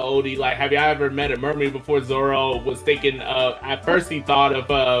of Sabaody, like, have y'all ever met a mermaid before? Zoro was thinking at first he thought of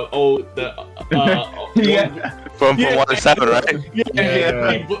From 1-7, right?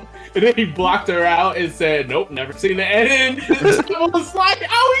 yeah. And then he blocked her out and said, nope, never seen it. And then it was like,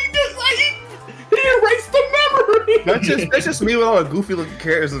 oh, he erased the memory. That's just me with all the goofy looking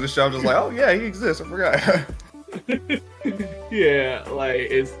characters in the show. I'm just like, oh yeah, he exists. I forgot. Yeah,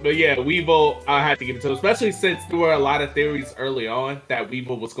 but yeah, Weevil, I had to give it to him, especially since there were a lot of theories early on that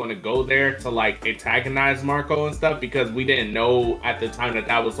Weevil was going to go there to like antagonize Marco and stuff, because we didn't know at the time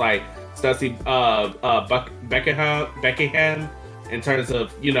that was like Stussy Beckingham in terms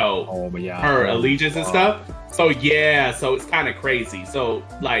of, you know, her allegiance and stuff. So yeah, so it's kind of crazy. So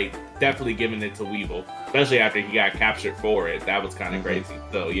like definitely giving it to Weevil, especially after he got captured for it. That was kind of crazy.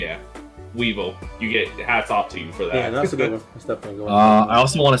 So yeah. Weevil, you get hats off to you for that. Yeah, that's a good one. That's definitely a good one. I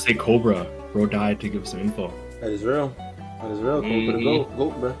also want to say Cobra. Bro died to give some info. That is real. That is real. Cool for the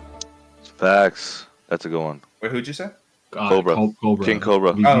goat, bro. Facts. That's a good one. Wait, who'd you say? Cobra. Cobra. King Cobra.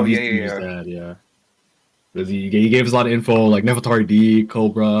 Oh, He yeah. was dead, yeah. Because he gave us a lot of info, like Nefertari D,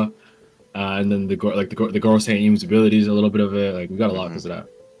 Cobra, and then the Goro-Saiyu's abilities, a little bit of it. Like we got a lot because of that.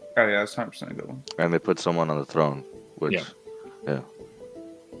 Oh yeah, that's 100% a good one. And they put someone on the throne, which, yeah.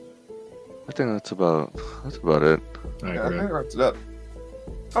 I think that's about it. I Yeah, I agree. think that wraps it up.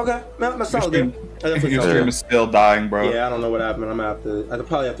 Okay, man, that sounds good. That definitely Your sounds stream good. is still dying, bro. Yeah, I don't know what happened. I'd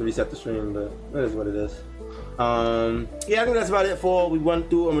probably have to reset the stream, but that is what it is. Yeah, I think that's about it for. We went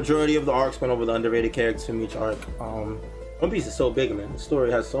through a majority of the arcs, went over the underrated characters from each arc. One Piece is so big, man. The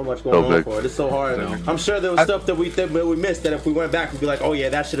story has so much going on for it. It's so hard. Yeah. I'm sure there was stuff that we missed that if we went back, we'd be like, oh yeah,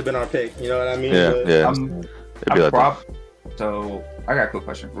 that should have been our pick. You know what I mean? Yeah, But- yeah. I'm It'd be like that. So I got a quick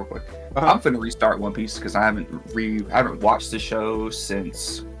question, real quick. Uh-huh. I'm finna restart One Piece because I haven't watched the show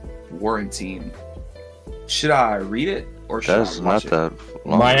since Quarantine. Should I read it or should That's I not watch it? that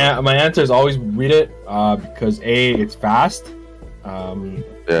long. My answer is always read it because it's fast.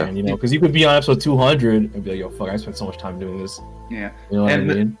 Yeah. And you know, because you could be on episode 200 and be like, yo, fuck, I spent so much time doing this. Yeah. You know what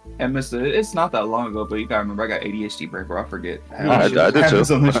And I mean? And Mr. It's not that long ago, but you gotta remember I got ADHD brain, bro. I forget. I do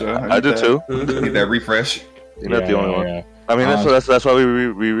too. On the show. I do too. Need that refresh. You're not the only one. Yeah. I mean, that's why we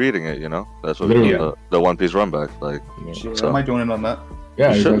rereading it. You know, that's what we Literally. do the One Piece run back. Like, Yeah. Shit, So- am I doing it on that?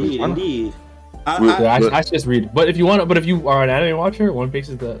 Yeah, Sure. exactly. Indeed. I just read. But if you are an anime watcher, One Piece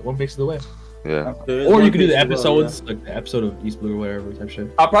is the way. yeah, Or you could do the episodes, like the episode of East Blue or whatever type shit.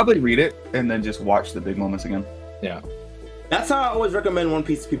 I'll probably read it and then just watch the big moments again. That's how I always recommend One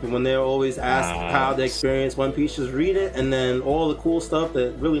Piece to people when they're always asked how they experience One Piece. Just read it, and then all the cool stuff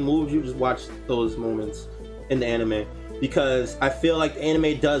that really moves you, just watch those moments in the anime. because I feel like the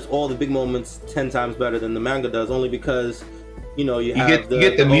anime does all the big moments 10 times better than the manga does, only because you get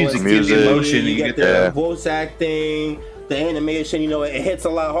the music, the emotion, you get the voice acting, the animation. it hits a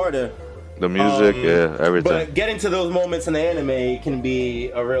lot harder. The music, everything. But getting to those moments in the anime can be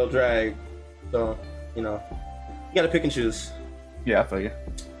a real drag. So, you gotta pick and choose. Yeah, I feel you.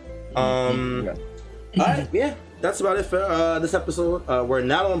 Alright, yeah. That's about it for this episode. We're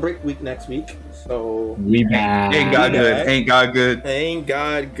not on break week next week. So we back. Ain't God good. Ain't God good. Ain't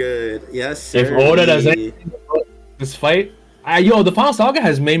God good. Yes, sir. If Oda does anything about this fight, the Final Saga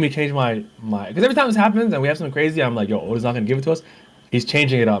has made me change my mind. Because every time this happens and we have something crazy, I'm like, yo, Oda's not gonna give it to us. He's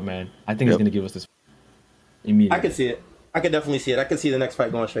changing it up, man. I think he's gonna give us this immediately. I can see it. I can definitely see it. I can see the next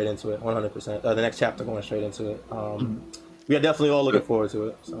fight going straight into it, 100%. The next chapter going straight into it. We are definitely all looking forward to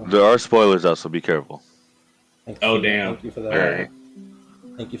it. So. There are spoilers out, so be careful. Oh, damn. Thank you for that. All right.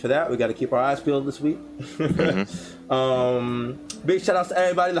 Thank you for that. We got to keep our eyes peeled this week. Big shout outs to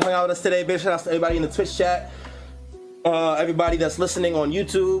everybody that hung out with us today. Big shout outs to everybody in the Twitch chat. Everybody that's listening on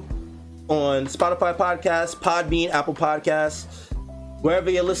YouTube, on Spotify Podcasts, Podbean, Apple Podcasts. Wherever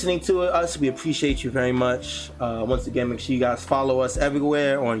you're listening to us, we appreciate you very much. Once again, make sure you guys follow us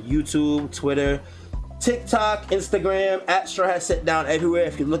everywhere on YouTube, Twitter, TikTok, Instagram, at Straw Hat Sit Down, everywhere.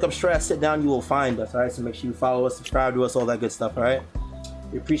 If you look up Straw Hat Sit Down, you will find us, all right? So make sure you follow us, subscribe to us, all that good stuff, all right?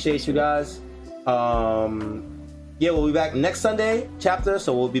 We appreciate you guys. We'll be back next Sunday, chapter,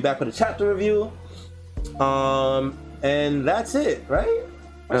 so we'll be back with a chapter review. And that's it, right?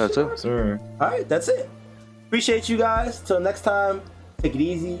 Yeah, that's it. Sir. All right, that's it. Appreciate you guys. Till next time, take it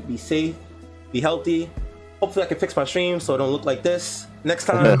easy, be safe, be healthy. Hopefully I can fix my stream so it don't look like this next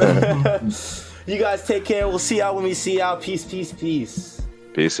time. You guys take care. We'll see y'all when we see y'all. Peace, peace, peace.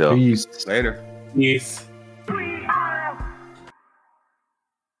 Peace out. Peace. Later. Peace.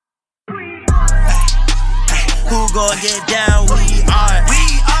 Who gon' get down? We are.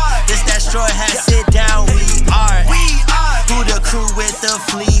 This that Straw Hat Sit Down. We are. Who the crew with the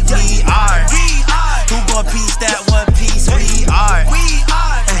fleet? We are. Who gon' piece that one piece? We are.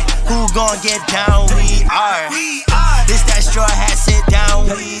 Who gon' get down? We are. This that Straw Hat Sit Down.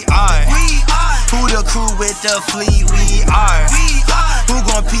 We are. Who the crew with the fleet? We are. Who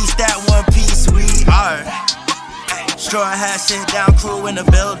gon' piece that one piece? We are. Straw Hat Sit Down crew in the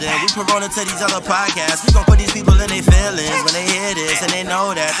building. We promoting to these other podcasts. We gon' put these people in their feelings when they hear this, and they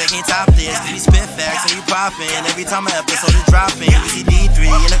know that they can't top this. We spit facts and we poppin'. Every time an episode is dropping, we see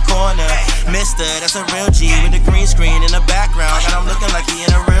D3 in the corner. Mister, that's a real G with the green screen in the background. Got him looking like he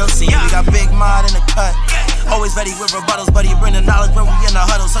in a real scene. We got Big Mod in the cut. Always ready with rebuttals, but he bring the knowledge when we in the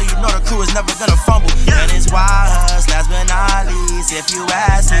huddle, so you know the crew is never gonna fumble. And it's wise, last but not least. If you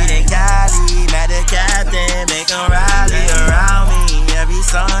ask me, then Cali, mad the captain, make him rally around me. Every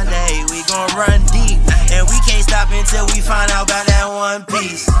Sunday we gon' run deep, and we can't stop until we find out about that one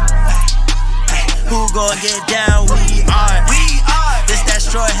piece. Who gon' get down? We are. This that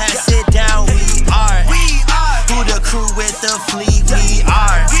Straw Hat Sit Down. We are. Who the crew with the fleet? We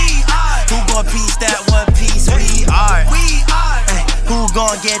are. Who gon' piece that one piece? We are. Who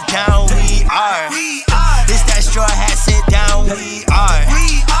gon' get down? We are. This that Straw Hat Sit Down. We are.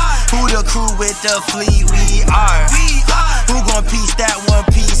 Who the crew with the fleet? We are. Who gon' piece that one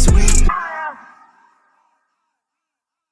piece? We